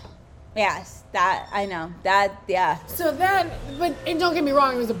 Yeah. Yes. That, I know. That, yeah. So then, and don't get me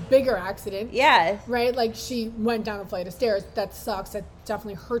wrong, it was a bigger accident. Yeah. Right? Like, she went down a flight of stairs. That sucks. That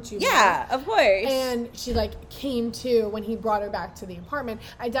definitely hurts you. Yeah, of course. And she, like, came to when he brought her back to the apartment.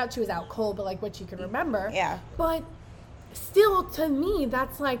 I doubt she was out cold, but, like, what she could remember. Yeah. But still, to me,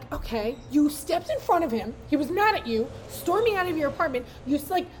 that's like, okay, you stepped in front of him. He was mad at you, storming out of your apartment.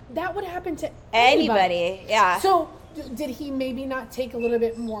 That would happen to anybody. Yeah. So, did he maybe not take a little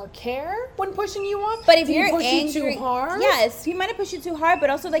bit more care when pushing you off? But if did you're he push angry, you too hard? Yes, he might have pushed you too hard, but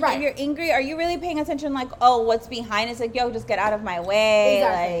also, like, if you're angry, are you really paying attention, like, oh, what's behind? It's like, yo, just get out of my way.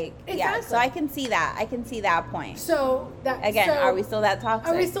 Exactly. Yeah, so I can see that. I can see that point. So, are we still that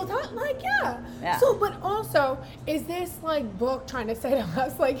toxic? Are we still toxic? Like, yeah. So, but also, is this, like, book trying to say to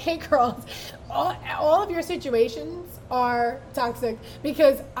us, like, hey, girls, all of your situations are toxic?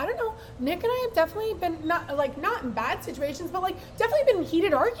 Because, I don't know, Nick and I have definitely been, not in bad situations, but, like, definitere been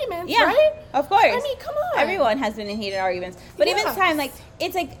heated arguments, right? Of course. I mean, come on. Everyone has been in heated arguments. But even time, like,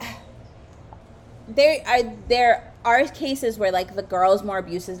 it's like, there are cases where, like, the girl's more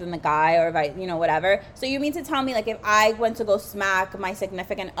abusive than the guy, or, whatever. So you mean to tell me, like, if I went to go smack my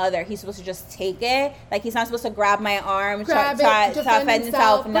significant other, he's supposed to just take it? Like, he's not supposed to grab my arm, try to defend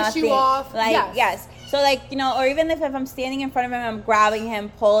himself, nothing. Push you off. Like, yes. So, like, you know, or even if I'm standing in front of him, I'm grabbing him,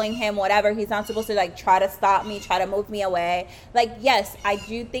 pulling him, whatever, he's not supposed to, like, try to stop me, try to move me away. Like, yes, I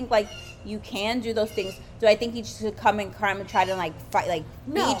do think, like, you can do those things. Do I think he should come and try to, like, fight, like,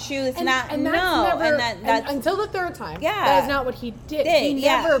 beat you? It's not, and that's until the third time. Yeah. That is not what he did. He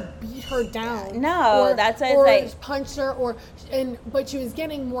never beat her down. No, that's what or it's like. Punched her, but she was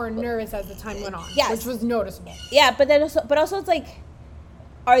getting more nervous as the time went on. Yes. Which was noticeable. Yeah, but also it's like,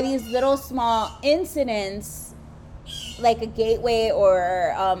 are these little small incidents like a gateway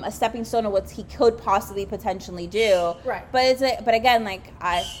or a stepping stone of what he could possibly potentially do? Right. But again, like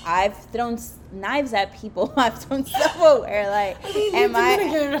I've thrown knives at people. I've thrown silverware. Like, am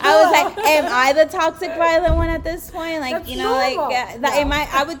I the toxic violent one at this point? Like, that's you know, normal.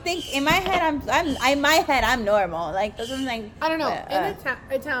 Like I would think in my head I'm normal. Like, this is like, I don't know.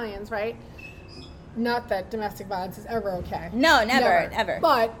 Italians, right? Not that domestic violence is ever okay. No, never.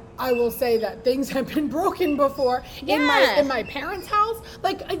 But I will say that things have been broken before in my parents' house.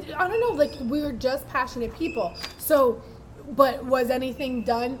 Like, I don't know. Like, we were just passionate people. So, but was anything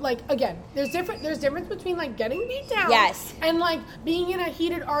done? Like, again, there's difference between, like, getting beat down. Yes. And, like, being in a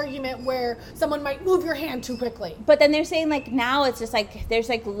heated argument where someone might move your hand too quickly. But then they're saying, like, now it's just, like, there's,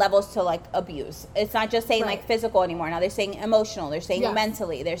 like, levels to, like, abuse. It's not just saying, like, physical anymore. Now they're saying emotional. They're saying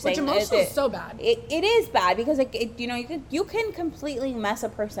mentally. They're saying... Which emotional is so bad. It is bad because, like, you know, you can completely mess a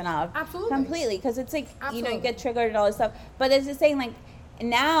person up. Absolutely. Completely. Because it's, like, you know, you get triggered and all this stuff. But it's just saying, like,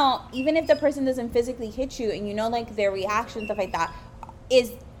 now, even if the person doesn't physically hit you and you know, like, their reaction, stuff like that,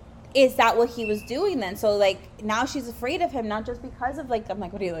 is that what he was doing then? So, like, now she's afraid of him, not just because of, like, I'm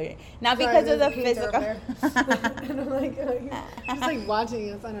like, what are you looking at? Not because of the physical. And I'm like, just, like,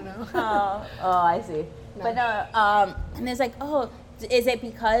 watching us, I don't know. Oh, I see. No. But, and it's like, oh, is it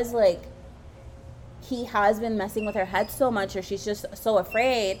because, like, he has been messing with her head so much, or she's just so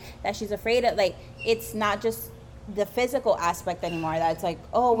afraid that she's afraid of, like, it's not just the physical aspect anymore, that it's like,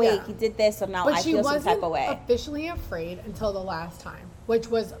 oh wait, he did this, so now I feel some type of way. But she wasn't officially afraid until the last time, which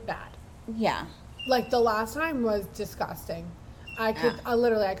was bad. Yeah. Like, the last time was disgusting. I could have thrown up all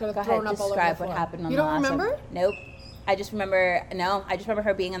over the floor. Describe what happened on the last one. You don't remember? Nope. I just remember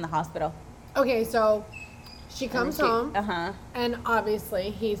her being in the hospital. Okay, so she comes home. Uh-huh. And obviously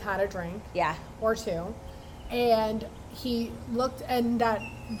he's had a drink. Yeah. Or two. And he looked, and that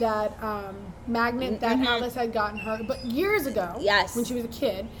magnet that Alice had gotten her, but years ago, when she was a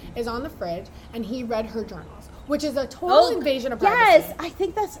kid, is on the fridge, and he read her journals, which is a total invasion of privacy.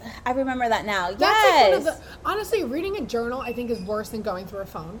 Yes, I remember that now. That's like honestly, reading a journal, I think, is worse than going through a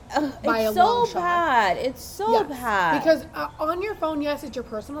phone by a long shot. It's so bad. Because on your phone, yes, it's your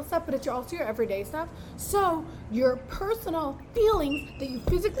personal stuff, but it's also your everyday stuff. So your personal feelings that you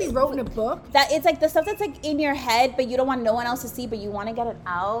physically wrote in a book. That it's like the stuff that's like in your head, but you don't want no one else to see, but you want to get it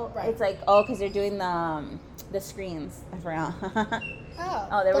out. Right. It's like, because they're doing the screens. I forgot.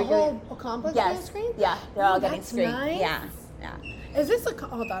 They were doing accomplishment screen? Yeah, they're all getting screened. Nice. Yeah. Is this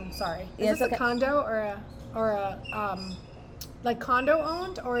hold on, sorry. Is this a condo or a like condo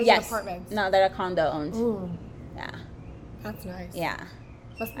owned, or is it apartments? No, they're a condo owned. Ooh. Yeah. That's nice. Yeah.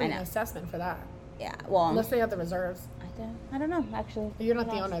 Must be an assessment for that. Yeah. Well, unless they have the reserves. I don't know, actually. You're not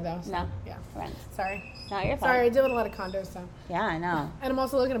the owner, though. So, no. Yeah. Rent. Sorry. No, you're fine. Sorry, I deal with a lot of condos, so. Yeah, I know. And I'm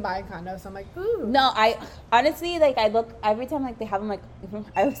also looking to buy a condo, so I'm like, ooh. No, I honestly, like, I look, every time, like, they have them, like,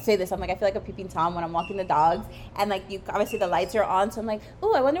 I always say this, I'm like, I feel like a peeping Tom when I'm walking the dogs, and, like, obviously the lights are on, so I'm like,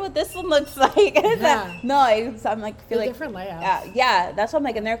 ooh, I wonder what this one looks like. I'm like, feel like. Different layouts. Yeah, that's what I'm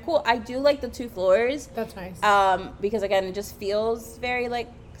like, and they're cool. I do like the 2 floors. That's nice. Because, again, it just feels very, like,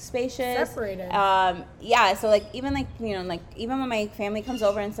 spacious, separated. So like even like, you know, like even when my family comes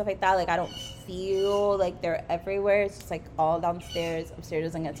over and stuff like that, like I don't feel like they're everywhere. It's just like all downstairs. Upstairs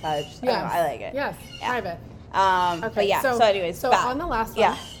doesn't get touched. Yes. I like it. Yes. Private. Okay. But yeah. So anyways. So on the last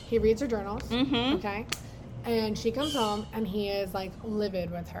one, he reads her journals. Mm-hmm. Okay. And she comes home and he is like livid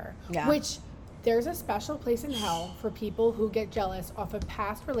with her. Yeah. Which there's a special place in hell for people who get jealous off of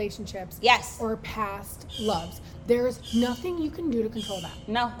past relationships. Yes. Or past loves. There's nothing you can do to control that.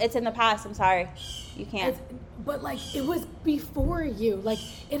 No, it's in the past. I'm sorry. You can't. But like, it was before you. Like,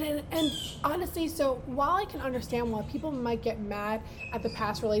 and honestly, so while I can understand why people might get mad at the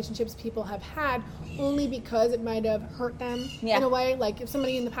past relationships people have had, only because it might have hurt them in a way. Like, if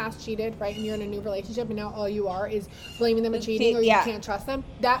somebody in the past cheated, right, and you're in a new relationship, and now all you are is blaming them for cheating, or you can't trust them.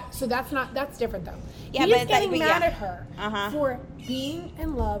 That's different. different though. Yeah, He's but getting mad yeah. at her for being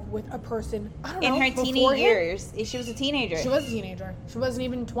in love with a person. I don't know. In her teenage years, she was a teenager. She was a teenager. She wasn't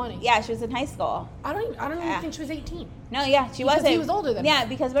even 20. Yeah, she was in high school. I don't even think she was 18. No, yeah, she because wasn't. He was older than her. Yeah,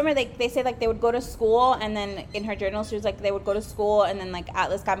 because remember they say like they would go to school, and then in her journal she was like they would go to school, and then like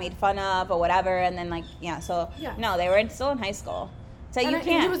Atlas got made fun of or whatever, and then like no, they were still in high school. So you can't.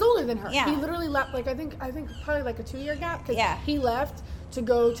 And he was older than her. Yeah. He literally left like I think probably like a 2-year gap because Yeah. he left to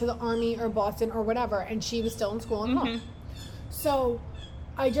go to the army or Boston or whatever, and she was still in school and home. So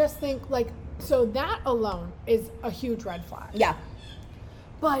I just think so that alone is a huge red flag. Yeah.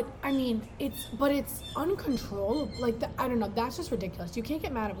 But I mean, it's uncontrollable. I don't know. That's just ridiculous. You can't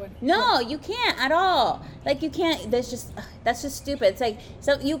get mad at what. No, you can't at all. Like you can't. That's just stupid. It's like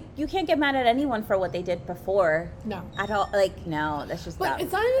so you can't get mad at anyone for what they did before. No. At all. Like no, that's just. But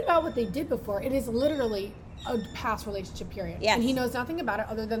it's not even about what they did before. It is literally a past relationship period. Yes. And he knows nothing about it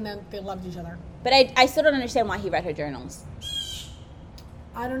other than they loved each other. But I still don't understand why he read her journals.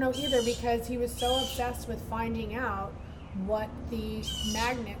 I don't know either because he was so obsessed with finding out what the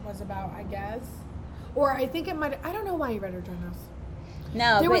magnet was about, I guess. Or I think it might, I don't know why he read her journals.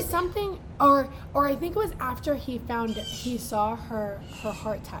 No, there was something, or I think it was after he saw her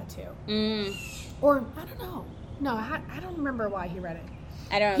heart tattoo. Or, I don't know. No, I don't remember why he read it.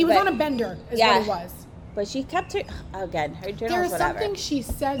 I don't know. He was on a bender, is what it was. But she kept her, again, her journals, There was whatever. something she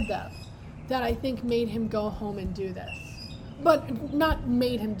said, though, that I think made him go home and do this. But not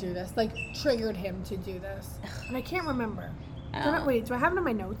made him do this, triggered him to do this. And I can't remember. Wait, do I have it in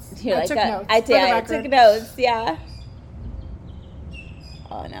my notes? I took notes. I did. I took notes, yeah.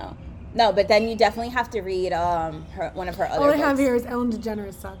 Oh, no. No, but then you definitely have to read one of her other books. All I have here is Ellen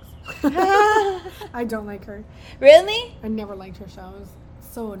DeGeneres sucks. I don't like her. Really? I never liked her show. It was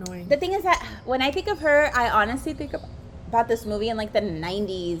so annoying. The thing is that when I think of her, I honestly think about this movie in the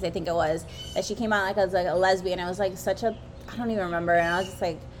 90s, I think it was, that she came out as a lesbian. It was such a, I don't even remember, and I was just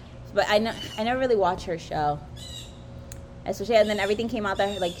but I never really watched her show, especially, and then everything came out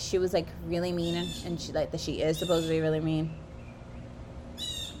that she was really mean, and she that she is supposed to be really mean.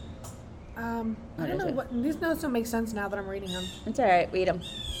 I don't know what these notes don't make sense now that I'm reading them. It's all right, read them.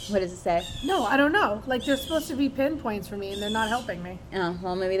 What does it say? No, I don't know. They're supposed to be pinpoints for me, and they're not helping me. Oh,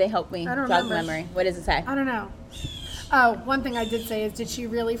 well, maybe they help me. I don't jog remember. Memory. What does it say? I don't know. Oh, one thing I did say is, did she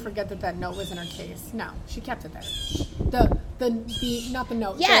really forget that note was in her case? No, she kept it there. The not the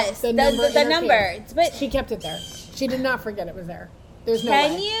note. Yes, the number. The number. But she kept it there. She did not forget it was there. There's no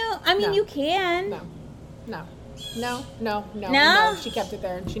can way. you? I mean, No. you can. No. She kept it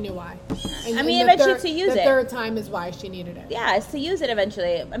there, and she knew why. And, I mean, eventually to use the it. The third time is why she needed it. Yeah, it's to use it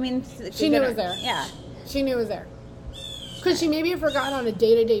eventually. I mean, She knew it was there. Yeah. She knew it was there. Could she maybe have forgotten on a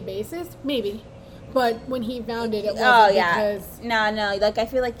day-to-day basis? Maybe. But when he found it, it wasn't because... No. I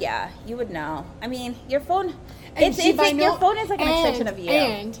feel you would know. I mean, your phone... your phone is an extension of you.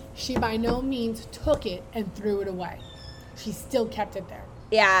 And she by no means took it and threw it away. She still kept it there.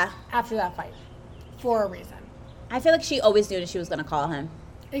 Yeah. After that fight. For a reason. I feel she always knew that she was going to call him.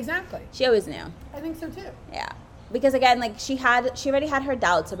 Exactly. She always knew. I think so, too. Yeah. Because, again, she already had her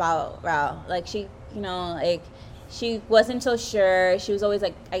doubts about Rao. She wasn't so sure. She was always,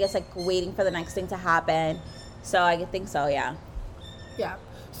 waiting for the next thing to happen. So I think so, yeah. Yeah.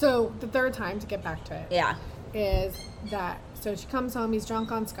 So the third time, to get back to it. Yeah. Is that, so she comes home, he's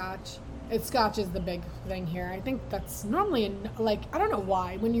drunk on scotch. Scotch is the big thing here. I think that's normally, I don't know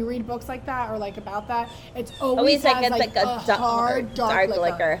why. When you read books like that or, about that, it's always has, a hard, dark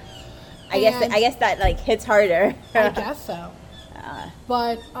liquor. I guess that, hits harder. I guess so.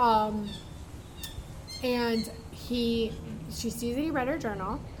 But, and she sees that he read her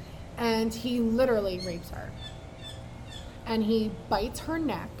journal, and he literally rapes her. And he bites her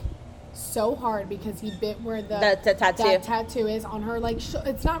neck so hard because he bit where the tattoo. That tattoo is on her,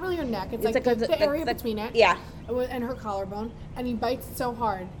 it's not really her neck. It's the area between it. Yeah. And her collarbone. And he bites it so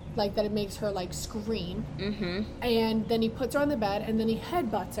hard, that it makes her, scream. Mm-hmm. And then he puts her on the bed, and then he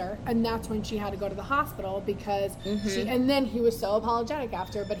headbutts her. And that's when she had to go to the hospital because and then he was so apologetic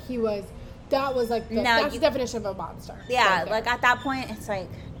after, but he was... That was that's the definition of a monster. Yeah, right at that point, it's I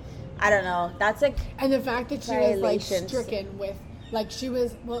don't know. That's and the fact that she was stricken with, she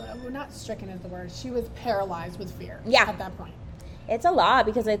was, not stricken is the word. She was paralyzed with fear. Yeah. At that point. It's a lot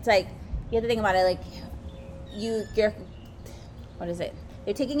because it's you have to think about it. You're, what is it?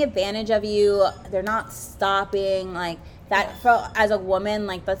 They're taking advantage of you. They're not stopping. that for as a woman,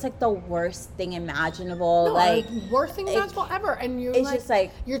 like that's like the worst thing imaginable. No, like worst thing imaginable ever. And you're it's just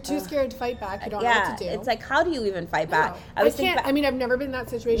like you're too scared to fight back. You don't know what to do. It's like, how do you even fight back? I can't. I mean, I've never been in that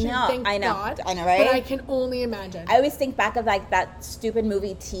situation. No, thank I know. God, I know, right? But I can only imagine. I always think back of like that stupid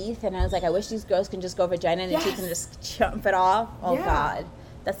movie Teeth, and I was like, I wish these girls can just go vagina and she can just jump it off. Oh God.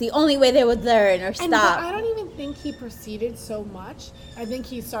 That's the only way they would learn or stop. And I don't even think he proceeded so much. I think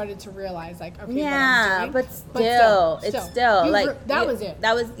he started to realize, like, okay, what I'm doing. But still, it's still like that was it.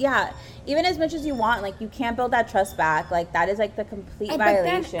 That was Even as much as you want, like, you can't build that trust back. Like, that is like the complete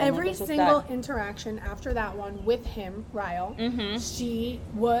violation. But then every single interaction after that one with him, Ryle, she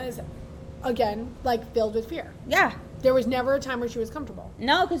was again like filled with fear. Yeah. There was never a time where she was comfortable.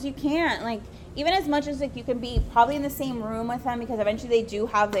 No, because you can't. Like, even as much as like you can be probably in the same room with them, because eventually they do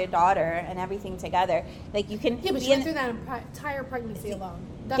have their daughter and everything together. Like, you can. Yeah, but be she went through that entire pregnancy alone.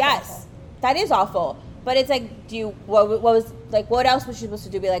 That's awful. That is awful. But it's like, what else was she supposed to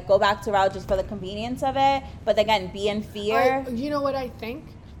do? Be like, go back to route just for the convenience of it? But again, be in fear. You know what I think?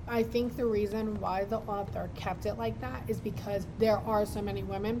 I think the reason why the author kept it like that is because there are so many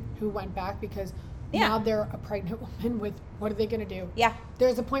women who went back because now they're a pregnant woman with, what are they going to do? Yeah.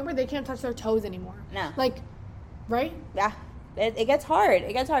 There's a point where they can't touch their toes anymore. No. Like, right? Yeah. It gets hard.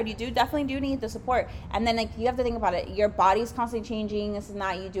 It gets hard. You definitely do need the support. And then, like, you have to think about it. Your body's constantly changing, this and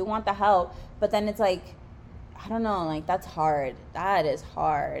that. You do want the help. But then it's like, I don't know. Like, that's hard. That is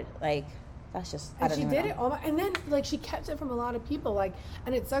hard. Like, that's just, I don't know. And she did it all. And then, like, she kept it from a lot of people. Like,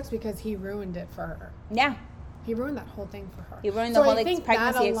 and it sucks because he ruined it for her. Yeah. He ruined that whole thing for her. He ruined the whole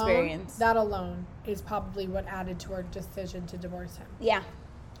pregnancy experience. That alone is probably what added to her decision to divorce him. Yeah.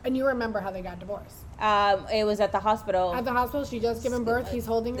 And you remember how they got divorced? It was at the hospital. At the hospital, she just given birth. He's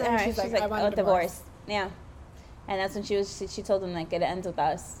holding her, and she's like, "I want a divorce." Yeah. And that's when she told him, like, it ends with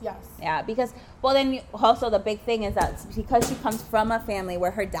us. Yes. Yeah, because, well, then also the big thing is that because she comes from a family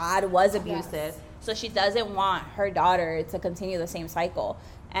where her dad was abusive, so she doesn't want her daughter to continue the same cycle.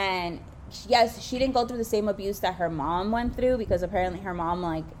 And yes, she didn't go through the same abuse that her mom went through, because apparently her mom,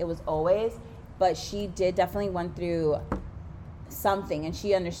 like, it was always, but she did definitely went through something, and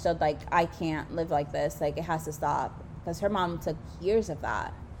she understood, like, I can't live like this, like, it has to stop, because her mom took years of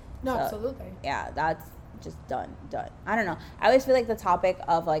that. No, so, absolutely. Yeah, that's just done. I don't know. I always feel like the topic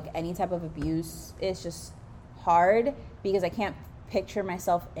of, like, any type of abuse is just hard, because I can't picture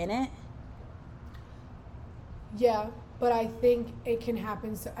myself in it. Yeah. But I think it can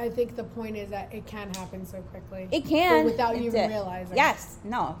happen. So I think the point is that it can happen so quickly. It can, but without you even realizing. Yes,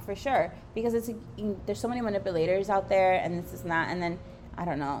 no, for sure. Because there's so many manipulators out there, and this is not. And then I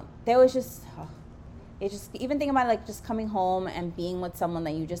don't know. There was just, even think about it, like, just coming home and being with someone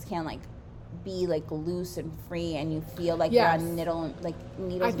that you just can't, like, be, like, loose and free, and you feel like you're on needles.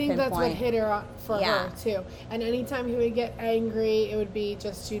 I think that's what hit her for her too. And anytime he would get angry, it would be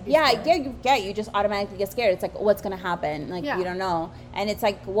just she'd be scared. You just automatically get scared. It's like, what's gonna happen? Like, you don't know. And it's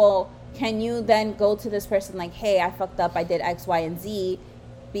like, well, can you then go to this person like, hey, I fucked up, I did X, Y, and Z.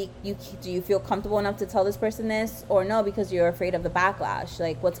 Do you feel comfortable enough to tell this person this, or no, because you're afraid of the backlash?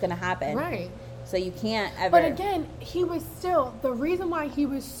 Like, what's gonna happen? Right. So you can't ever. But again, he was still, the reason why he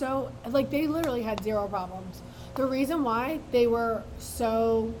was so, like, they literally had zero problems. The reason why they were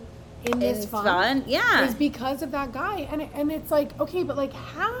so in this fun is because of that guy. And it's like, okay, but, like,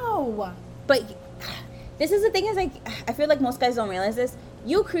 how? But this is the thing, is, like, I feel like most guys don't realize this.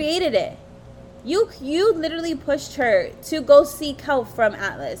 You created it. You literally pushed her to go seek help from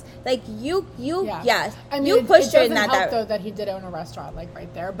Atlas. Like, yes. I mean, you pushed her in that. It doesn't help, though, that he did own a restaurant, like,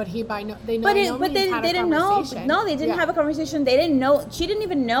 right there. But they didn't know. No, they didn't have a conversation. They didn't know. She didn't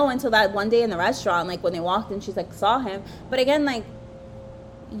even know until that one day in the restaurant, like, when they walked in, she's like, saw him. But again, like,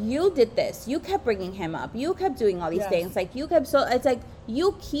 you did this. You kept bringing him up. You kept doing all these things. Like, it's like,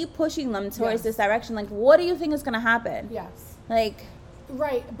 you keep pushing them towards this direction. Like, what do you think is going to happen? Yes. Like...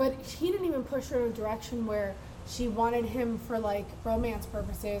 Right, but he didn't even push her in a direction where she wanted him for, like, romance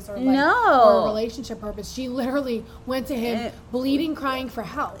purposes or, like, or a relationship purpose. She literally went to him bleeding, crying for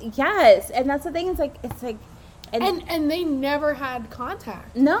help. Yes, and that's the thing. It's like and they never had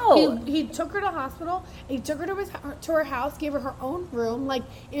contact. No, he took her to hospital. He took her to her house, gave her her own room. Like,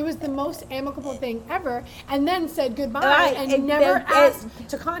 it was the most amicable thing ever. And then said goodbye and never asked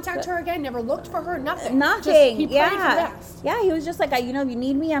to contact her again. Never looked for her. Nothing. Nothing. He prayed for rest. Yeah, he was just like, you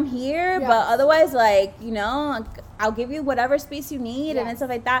need me, I'm here. Yes. But otherwise, like, I'll give you whatever space you need and stuff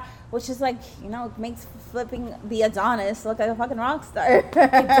like that. Which is like, makes flipping the Adonis look like a fucking rock star. It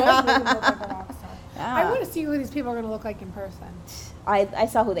does make him look like a rock star. Yeah. I want to see who these people are going to look like in person. I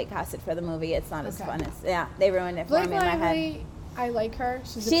saw who they casted for the movie. It's not as fun as... Yeah, they ruined it for me in my head. I like her.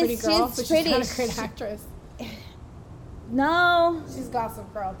 She's a pretty girl, but she's not a great actress. No. She's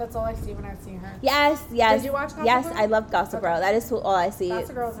Gossip Girl. That's all I see when I see her. Yes. Did you watch Gossip Yes, Girl? I love Gossip Girl. That is all I see.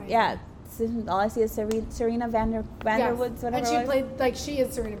 Gossip Girl's amazing. Yeah. All I see is Serena Vanderwoods, whatever. And she played, like, she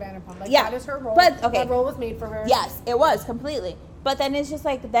is Serena Vanderpump. Like, yeah. that is her role. But, okay. That role was made for her. Yes, it was, completely. But then it's just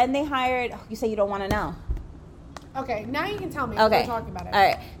like, then they hired, you say you don't want to know. Okay, now you can tell me. Okay. We're talking about it. All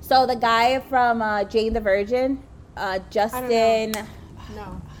right. So the guy from Jane the Virgin, Justin.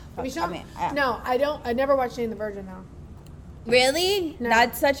 No. I mean, no, I don't. I never watched Jane the Virgin, though. Really? No.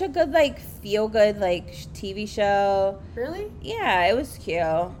 That's such a good, like, feel-good, like, TV show. Really? Yeah, it was cute.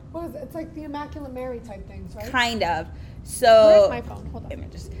 What is it? It's like the Immaculate Mary type things, right? Kind of. So. Where's my phone? Hold on.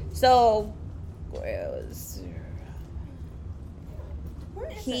 Images. So,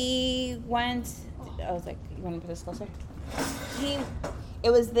 he went. I was like, you want to put this closer?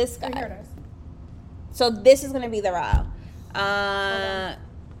 It was this guy. Oh, here it is. So this is gonna be the row.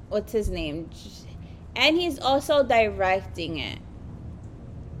 What's his name? And he's also directing it.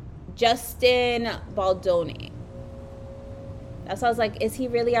 Justin Baldoni. That's why I was like, is he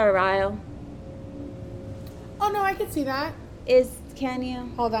really our Ryle? Oh no, I can see that. Can you?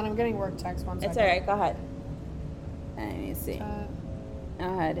 Hold on, I'm getting work text. 1 second. It's alright. Go ahead. Let me see. Go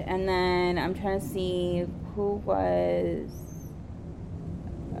ahead. And then I'm trying to see who was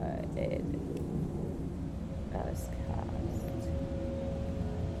it. Best cast.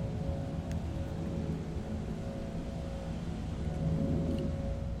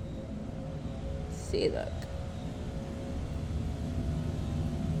 See, look.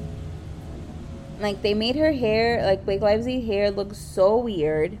 Like, they made her hair, like, Blake Lively hair look so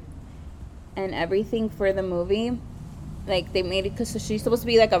weird. And everything for the movie. Like, they made it because she's supposed to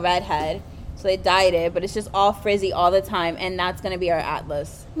be, like, a redhead. So they dyed it, but it's just all frizzy all the time. And that's going to be our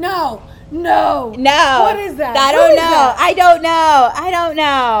Atlas. No. What is that? I don't know.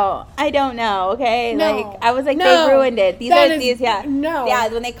 I don't know. Okay. No. Like, I was like, No. they ruined it. Yeah. No. Yeah.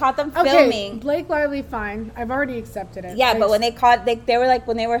 When they caught them Okay, filming. Blake Lively, fine. I've already accepted it. Yeah, but when they caught, they were like,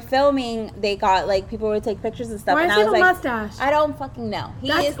 when they were filming, they got like people would take pictures and stuff. Why and does I he was have a like, mustache? I don't fucking know.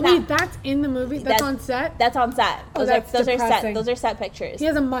 That's in the movie. That's on set. That's on set. Oh, Those are depressing. set. Those are set pictures. He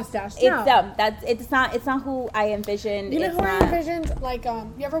has a mustache. It's dumb. It's not who I envisioned. You know it's who not. I envisioned? Like,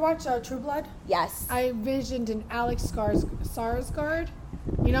 you ever watch True Blood? Yes. I envisioned an Alex Skarsgård.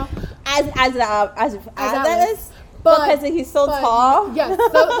 You know, as Alice, because he's so tall. Yes,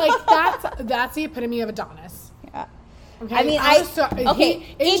 so like that's the epitome of Adonis. Yeah. Okay. I mean,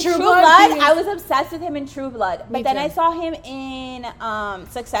 in True Blood, I was obsessed with him in True Blood, but then I saw him in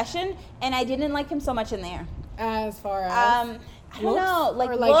Succession, and I didn't like him so much in there. As far as I don't know,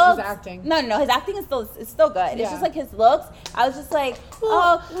 like his acting. No, his acting is still good. Yeah. It's just like his looks. I was just like,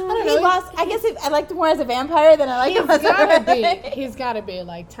 I don't know. He lost. I guess I liked him more as a vampire than I like him as a He's got to be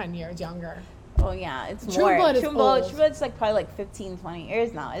like 10 years younger. Oh yeah, it's True more. Blood is old. True Blood's like probably like 15, 20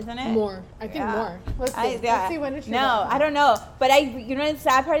 years now, isn't it? More. I think more. Let's see. Let's see when it's True No, Blood. I don't know. But you know, the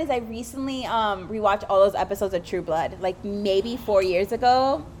sad part is I recently rewatched all those episodes of True Blood, like maybe 4 years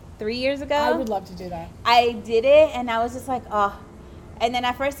ago, 3 years ago. I would love to do that. I did it, and I was just like, oh. And then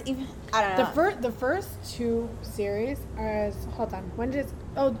at first, even I don't know. The first two series are. Hold on. When did?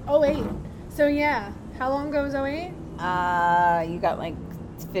 08. So yeah, how long ago was 08? You got like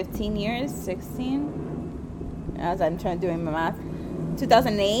 15 years, 16. As I'm trying to do my math,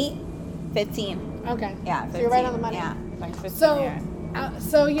 2008, 15. Okay. Yeah. 15. So you're right on the money. Yeah. Like 15 years.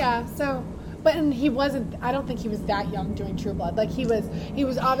 But he wasn't. I don't think he was that young doing True Blood. Like he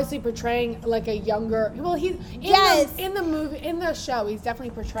was obviously portraying like a younger. Well, he's in the movie, in the show, he's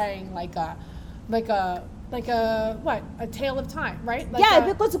definitely portraying like a what, a tale of time, right? Like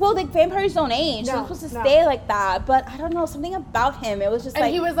because like vampires don't age. They're supposed to stay like that. But I don't know, something about him. It was just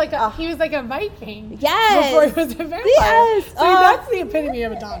he was like a Viking. Yes. Before he was a vampire. Yes. So that's the epitome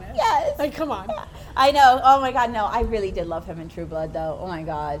of Adonis. Yes. Like, come on. I know. Oh my God, no. I really did love him in True Blood, though. Oh my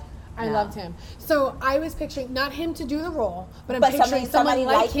God. I loved him. So I was picturing not him to do the role, but I'm picturing somebody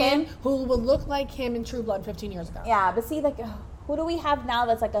like him who would look like him in True Blood 15 years ago. Yeah, but see, like, who do we have now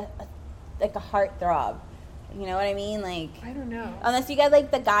that's like a heartthrob? You know what I mean? Like, I don't know. Unless you get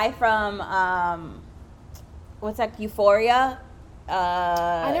like the guy from what's that, Euphoria?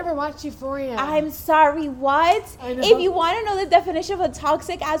 I never watched Euphoria. I'm sorry, what? I know. If you want to know the definition of a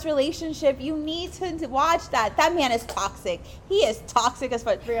toxic ass relationship, you need to watch that. That man is toxic. He is toxic as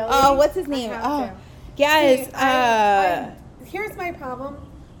fuck. Really? Oh, what's his name? Yes. See, here's my problem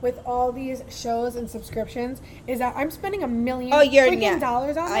with all these shows and subscriptions is that I'm spending $1 million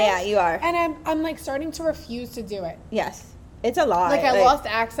dollars on this. Yeah, you are. And I'm like starting to refuse to do it. Yes. It's a lot. Like I lost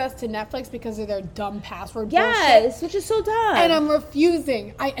access to Netflix because of their dumb password bullshit. Yes, which is so dumb. And I'm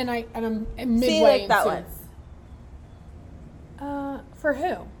refusing. I'm midway See, like that into one. For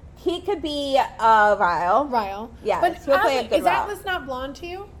who? He could be Ryle. Ryle. Yeah, but he'll play a good is Ryle. Atlas not blonde to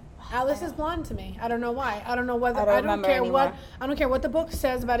you? Atlas is blonde to me. I don't know why. I don't know whether. I don't care what. I don't care what the book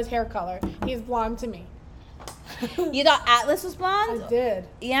says about his hair color. He's blonde to me. You thought Atlas was blonde? I did.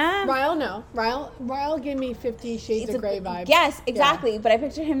 Yeah. Ryle, no. Ryle gave me 50 Shades of Grey vibes. Yes, exactly. Yeah. But I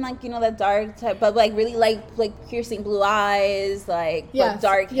picture him like, the dark type, but like really like piercing blue eyes, like yes,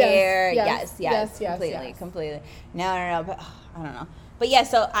 dark hair. Yes. Completely. No, but I don't know. But yeah,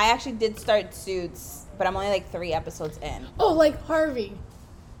 so I actually did start Suits, but I'm only like 3 episodes in. Oh, like Harvey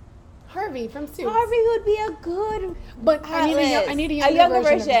from Suits. Harvey would be a good but Atlas. I need a younger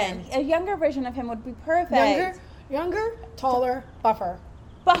version. A younger version of him would be perfect. Younger, taller, buffer.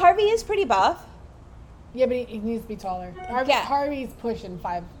 But Harvey is pretty buff. Yeah, but he needs to be taller. Harvey's pushing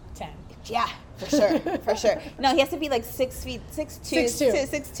 5'10". Yeah, for sure. No, he has to be like 6'2"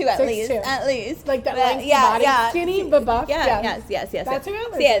 at least. Like that lengthy body, skinny but buff. Yes. That's who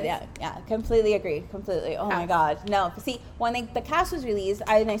Atlas is. Yeah. Completely agree. Completely. Oh my God. No, see, when the cast was released,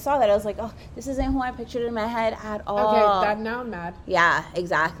 and I saw that, I was like, oh, this isn't who I pictured in my head at all. Okay, now I'm mad. Yeah,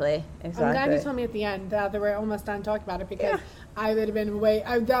 exactly. I'm glad you told me at the end that they were almost done talking about it because I would have been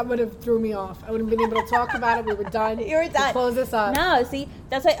that would have threw me off. I wouldn't have been able to talk about it. We were done. You were done. Close this up. No, see,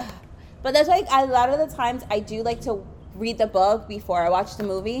 that's like. But that's why a lot of the times I do like to read the book before I watch the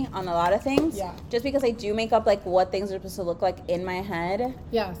movie on a lot of things. Yeah. Just because I do make up like what things are supposed to look like in my head.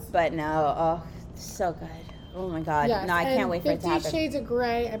 Yes. But no, so good. Oh my God. Yes. No, I can't wait for it to happen. 50 Shades of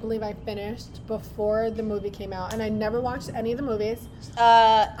Grey, I believe I finished before the movie came out. And I never watched any of the movies.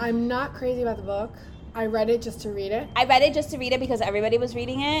 I'm not crazy about the book. I read it just to read it. I read it just to read it because everybody was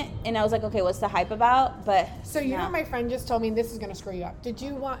reading it, and I was like, okay, what's the hype about? But so you know, my friend just told me this is going to screw you up. Did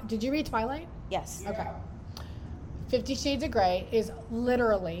you read Twilight? Yes. Okay. 50 Shades of Grey is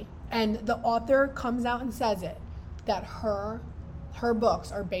literally, and the author comes out and says it, that her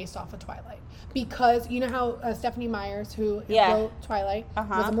books are based off of Twilight because you know how Stephanie Myers, who wrote Twilight,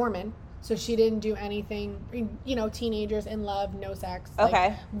 was a Mormon. So she didn't do anything, teenagers in love, no sex.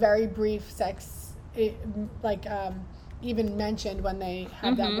 Okay. Very brief sex. Even mentioned when they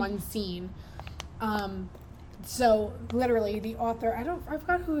had that one scene. So literally the author, I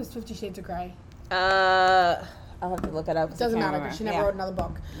forgot who is 50 Shades of Grey. I'll have to look it up. Doesn't matter because she never wrote another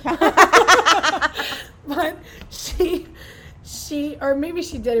book. But she, or maybe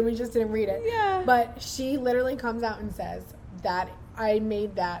she did and we just didn't read it. Yeah. But she literally comes out and says that I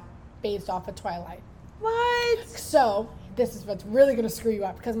made that based off of Twilight. What? So this is what's really going to screw you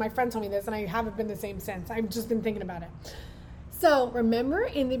up because my friend told me this and I haven't been the same since. I've just been thinking about it. So remember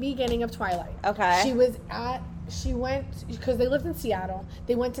in the beginning of Twilight, she went, because they lived in Seattle,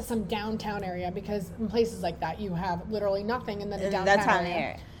 they went to some downtown area because in places like that you have literally nothing and then the downtown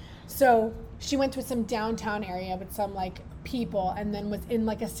area. So she went to some downtown area with some people and then was in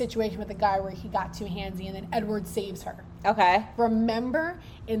a situation with a guy where he got too handsy and then Edward saves her. Okay. Remember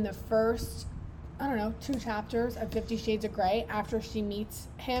in the first 2 chapters of 50 Shades of Grey, after she meets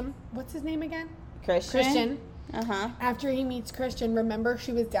him, what's his name again? Christian. After he meets Christian, remember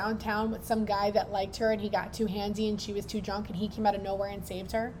she was downtown with some guy that liked her and he got too handsy and she was too drunk and he came out of nowhere and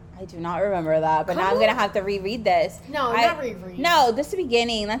saved her? I do not remember that, but now I'm going to have to reread this. No, not reread. No, this is the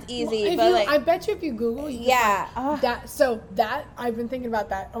beginning. That's easy. I bet you if you Google, you that. So that, I've been thinking about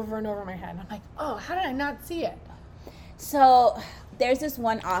that over and over in my head. And I'm like, oh, how did I not see it? So there's this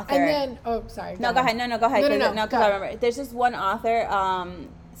one author. And then, sorry. Go ahead. No, go ahead. No, because I remember. There's this one author,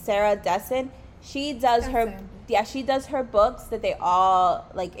 Sarah Dessen. She does her books that they all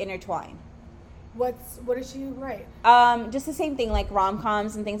intertwine. What does she write? Just the same thing, like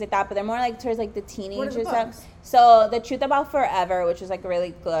rom-coms and things like that, but they're more towards the teenager stuff. Books? So The Truth About Forever, which is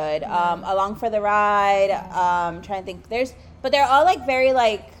really good. Along for the Ride. Trying to think. But they're all very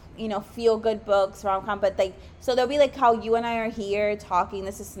feel good books, rom-com, but so they'll be how you and I are here talking,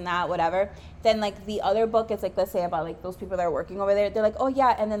 this and that, whatever. Then the other book is let's say about those people that are working over there. They're oh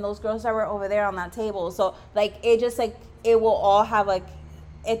yeah, and then those girls that were over there on that table. So it just it will all have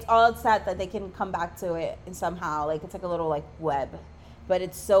it's all set that they can come back to it and somehow it's a little web, but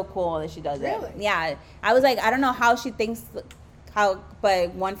it's so cool that she does it. Yeah, I was I don't know how she thinks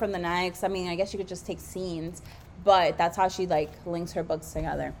but one from the next. I mean, I guess you could just take scenes, but that's how she links her books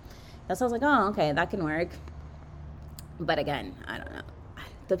together. That's why I was oh, okay, that can work. But again, I don't know.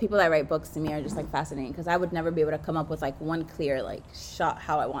 The people that write books to me are just fascinating because I would never be able to come up with one clear shot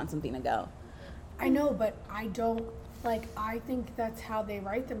how I want something to go. I know, but I don't I think that's how they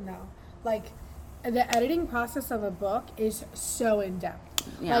write them though. The editing process of a book is so in depth.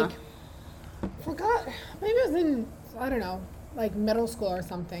 Yeah. Forgot, maybe it was in, I don't know, like middle school or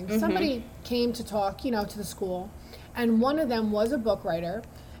something. Somebody came to talk, to the school, and one of them was a book writer,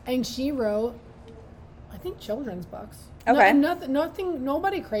 and she wrote, I think, children's books. Okay. Nothing,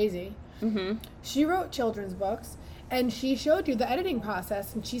 nobody crazy. She wrote children's books, and she showed you the editing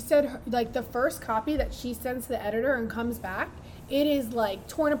process, and she said, like, the first copy that she sends to the editor and comes back, it is, like,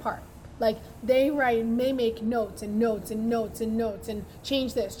 torn apart. Like, they make notes and notes and notes and notes and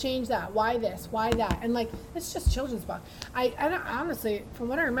change this, change that, why this, why that. And, like, it's just children's book. I don't, honestly, from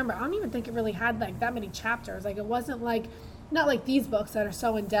what I remember, I don't even think it really had, like, that many chapters. Like, it wasn't, like, not like these books that are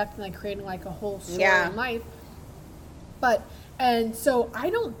so in-depth and, like, creating, like, a whole story in life. But, and so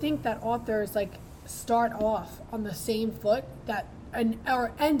I don't think that authors, like, start off on the same foot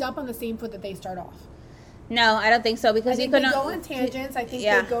or end up on the same foot that they start off. No, I don't think so, because they go on tangents. I think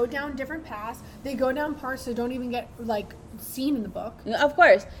they go down different paths. They go down parts that don't even get, like, seen in the book. Of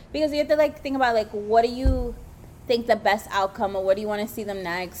course, because you have to, like, think about, like, what do you think the best outcome, or what do you want to see them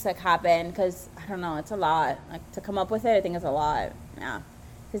next, like, happen? Because, I don't know, it's a lot. Like, to come up with it, I think it's a lot. Yeah.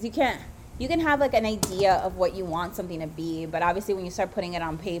 Because you can have, like, an idea of what you want something to be, but obviously when you start putting it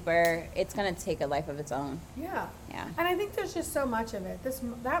on paper, it's going to take a life of its own. Yeah. And I think there's just so much of it.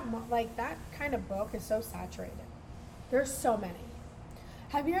 That kind of book is so saturated. There's so many.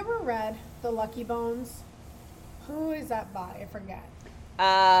 Have you ever read The Lucky Bones? Who is that by? I forget.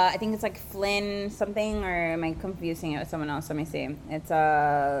 I think it's like Flynn something, or am I confusing it with someone else? Let me see. It's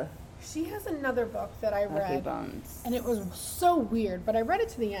She has another book that I read. Lucky Bones. And it was so weird, but I read it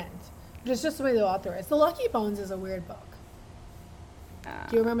to the end. But it's just the way the author is. The Lucky Bones is a weird book.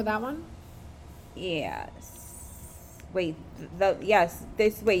 Do you remember that one? Yes. Wait,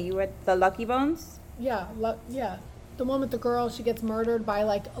 you read The Lucky Bones? Yeah, yeah. The one with the girl, she gets murdered by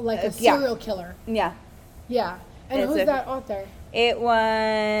like a serial killer. Yeah. Yeah. And who's that author? It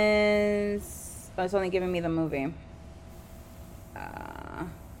was... Oh, it's only giving me the movie.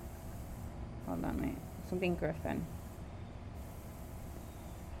 Hold on, wait. Something Griffin.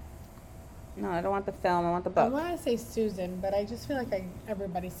 No, I don't want the film. I want the book. I want to say Susan, but I just feel like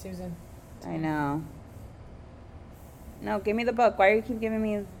everybody's Susan. I know. No, give me the book. Why do you keep giving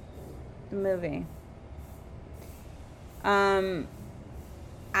me the movie? Alice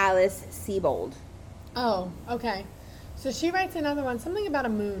Sebold. Oh, okay. So she writes another one, something about a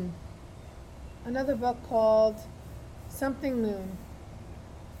moon. Another book called something Moon.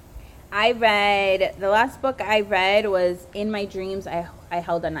 The last book I read was In My Dreams, I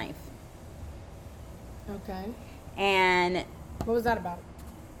Held a Knife. Okay. And what was that about?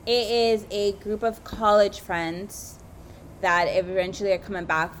 It is a group of college friends that eventually are coming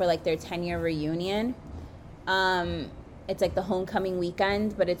back for like their 10-year reunion. It's like the homecoming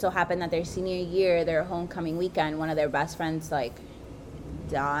weekend, but it so happened that their senior year, their homecoming weekend, one of their best friends like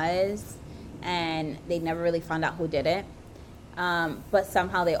dies, and they never really found out who did it. But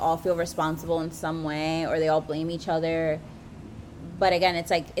somehow they all feel responsible in some way, or they all blame each other. But again,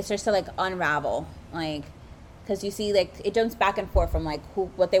 it's just to like unravel, like, because you see like it jumps back and forth from like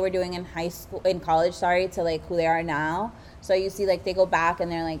what they were doing in college, to like who they are now. So you see like they go back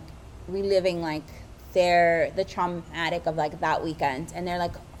and they're like reliving like the traumatic of like that weekend, and they're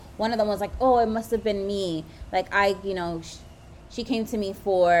like, one of them was like, oh, it must have been me, like she came to me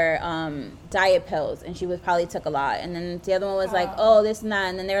for diet pills, and she probably took a lot. And then the other one was like, oh, this and that.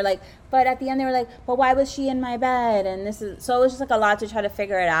 And then they were like, but at the end they were like, but why was she in my bed? And so it was just like a lot to try to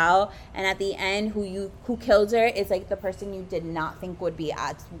figure it out. And at the end, who killed her is like the person you did not think would be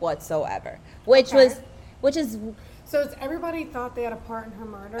at whatsoever, which is. So it's everybody thought they had a part in her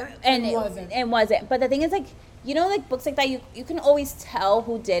murder, and it wasn't. But the thing is, like, like books like that, you can always tell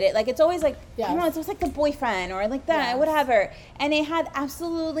who did it. Like, it's always like, I don't know, it's just like the boyfriend or like that, whatever. And it had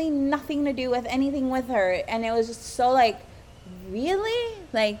absolutely nothing to do with anything with her. And it was just so like, really?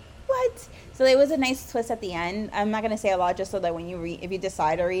 Like, what? So it was a nice twist at the end. I'm not going to say a lot, just so that when if you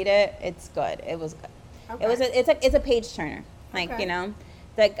decide to read it, it's good. It was good. Okay. It's a page turner. Like,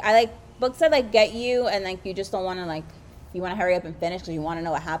 like I like books that like get you, and like you just don't want to like, you want to hurry up and finish because you want to know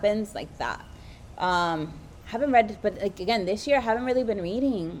what happens, like that. Haven't read, but like again this year I haven't really been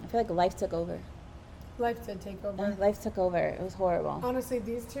reading. I feel like life took over. Life did take over. Life took over. It was horrible. Honestly,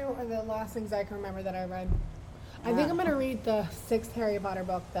 these two are the last things I can remember that I read. I think I'm going to read the 6th Harry Potter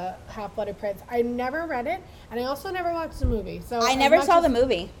book, the Half-Blood Prince. I never read it, and I also never watched the movie. So I never saw the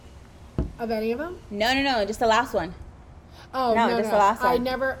movie. Of any of them? No, just the last one. Oh, no, just the last one.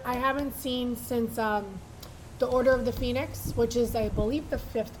 I haven't seen since The Order of the Phoenix, which is, I believe, the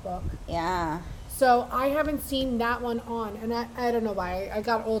 5th book. Yeah. So I haven't seen that one on, and I don't know why. I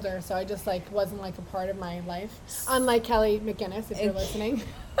got older, so I just like wasn't like a part of my life. Unlike Kelly McGinnis, if you're listening.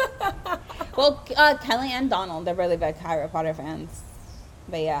 Well, Kelly and Donald, they're really big Harry Potter fans.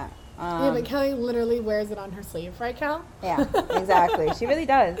 But yeah. Yeah, but Kelly literally wears it on her sleeve, right, Kel? Yeah, exactly. She really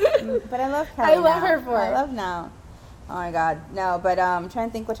does. But I love Kelly. I love her for it. I love now. Oh my God, no! But I'm trying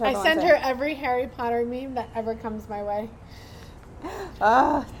to think which one. I send her every Harry Potter meme that ever comes my way.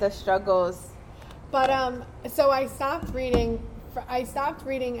 Ah, the struggles. But so I stopped reading. I stopped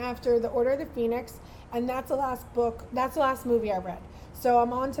reading after The Order of the Phoenix, and that's the last book. That's the last movie I read. So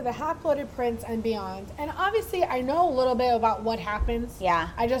I'm on to The Half-Blooded Prince and beyond. And obviously, I know a little bit about what happens. Yeah.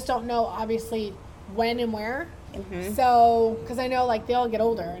 I just don't know, obviously, when and where. Mm-hmm. So, because I know, like, they all get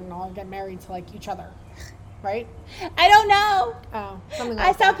older and all get married to, like, each other. Right? I don't know. Oh, something like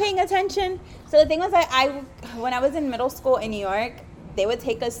I stopped that. paying attention. So the thing was, I when I was in middle school in New York, they would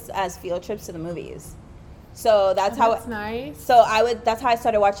take us as field trips to the movies. So that's how. That's nice. So that's how I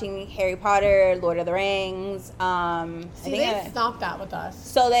started watching Harry Potter, Lord of the Rings. See, they stopped that with us.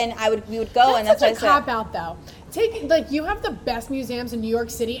 So then we would go, and that's such a what I cop out though. You have the best museums in New York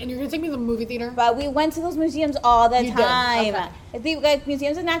City, and you're gonna take me to the movie theater. But we went to those museums all the time. Okay. Like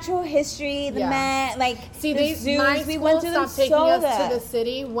museums of natural history, the Met, the zoos. My we went to them stopped taking us to the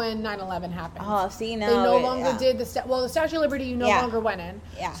city when 9/11 happened. Oh, see, no. They no longer did the Statue of Liberty. You no longer went in.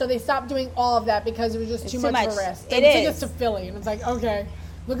 Yeah. So they stopped doing all of that because it was just too much of a risk. They took us to Philly, and it's like, okay,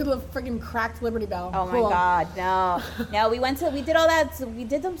 look at the freaking cracked Liberty Bell. Oh cool. my God, no. We did all that. So we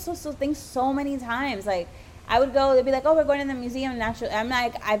did them things so many times. Like, I would go, they'd be like, oh, we're going to the Museum of Natural. I'm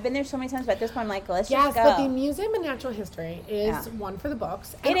like, I've been there so many times, but at this point, I'm like, let's just go. Yes, but the Museum of Natural History is one for the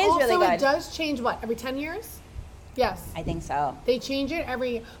books. And it is really good. Also, it does change, every 10 years? Yes. I think so. They change it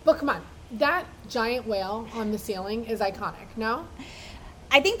but come on. That giant whale on the ceiling is iconic, no?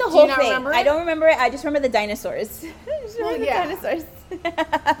 I think the whole thing. Remember it? I don't remember it. I just remember the dinosaurs. Dinosaurs.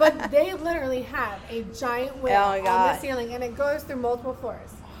 But they literally have a giant whale on the ceiling, and it goes through multiple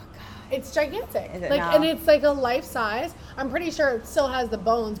floors. It's gigantic. Is it and it's like a life size. I'm pretty sure it still has the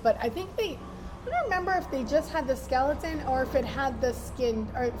bones, but I think I don't remember if they just had the skeleton or if it had the skin,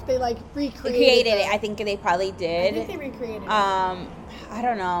 or if they recreated it. I think they probably did. I think they recreated it. I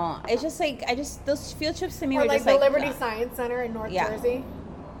don't know. It's just those field trips to me or were just the Liberty Science Center in North Jersey.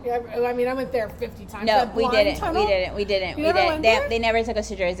 Yeah, I mean, I went there 50 times. No, we didn't. Tunnel? We didn't. You never went there? They never took us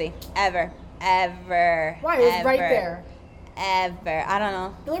to Jersey. Ever. Why? It was right there. Ever. I don't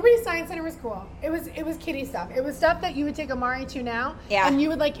know. The Liberty Science Center was cool. It was kiddie stuff. It was stuff that you would take Amari to now. Yeah. And you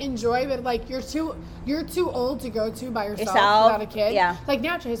would enjoy, but you're too old to go to by yourself without a kid. Yeah. Like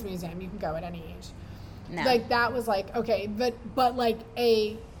Natural History Museum, you can go at any age. No. That was okay, but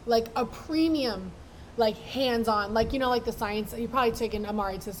a premium, hands-on, the science. You probably taken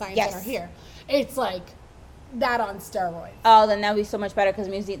Amari to the Science Center here. It's that on steroids. Oh, then that would be so much better because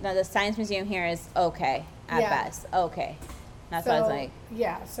the Science Museum here is okay at best. Okay. That's what I was like.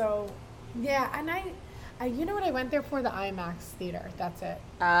 Yeah, so, yeah, and I you know what I went there for? The IMAX theater. That's it.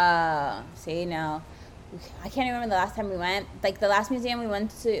 See, no. I can't remember the last time we went. The last museum we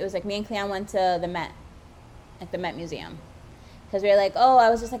went to, it was me and Cleon went to the Met. The Met Museum. Because we were I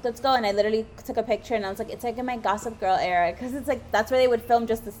was just let's go. And I literally took a picture and I was it's in my Gossip Girl era. Because it's that's where they would film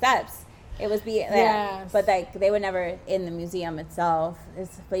just the steps. It was yes. But they were never in the museum itself.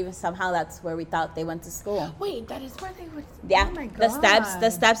 But even somehow that's where we thought they went to school. Wait, that is where they would. Yeah, oh my God. The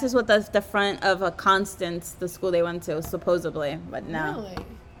steps is what the front of a Constance, the school they went to, supposedly. But no,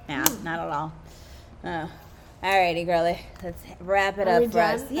 really, not at all. Alrighty, girlie, let's wrap it up for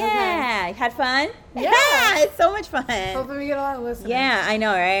us. Yeah, okay. Had fun. Yeah, it's so much fun. Hopefully we get a lot of listeners. Yeah, I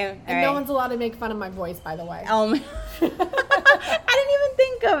know, right? And no one's allowed to make fun of my voice, by the way. I didn't even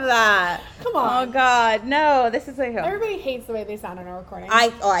think of that. Come on. Oh God, no! This is everybody hates the way they sound on a recording.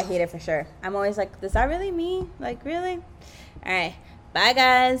 I hate it for sure. I'm always is that really me? Really? All right, bye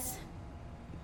guys.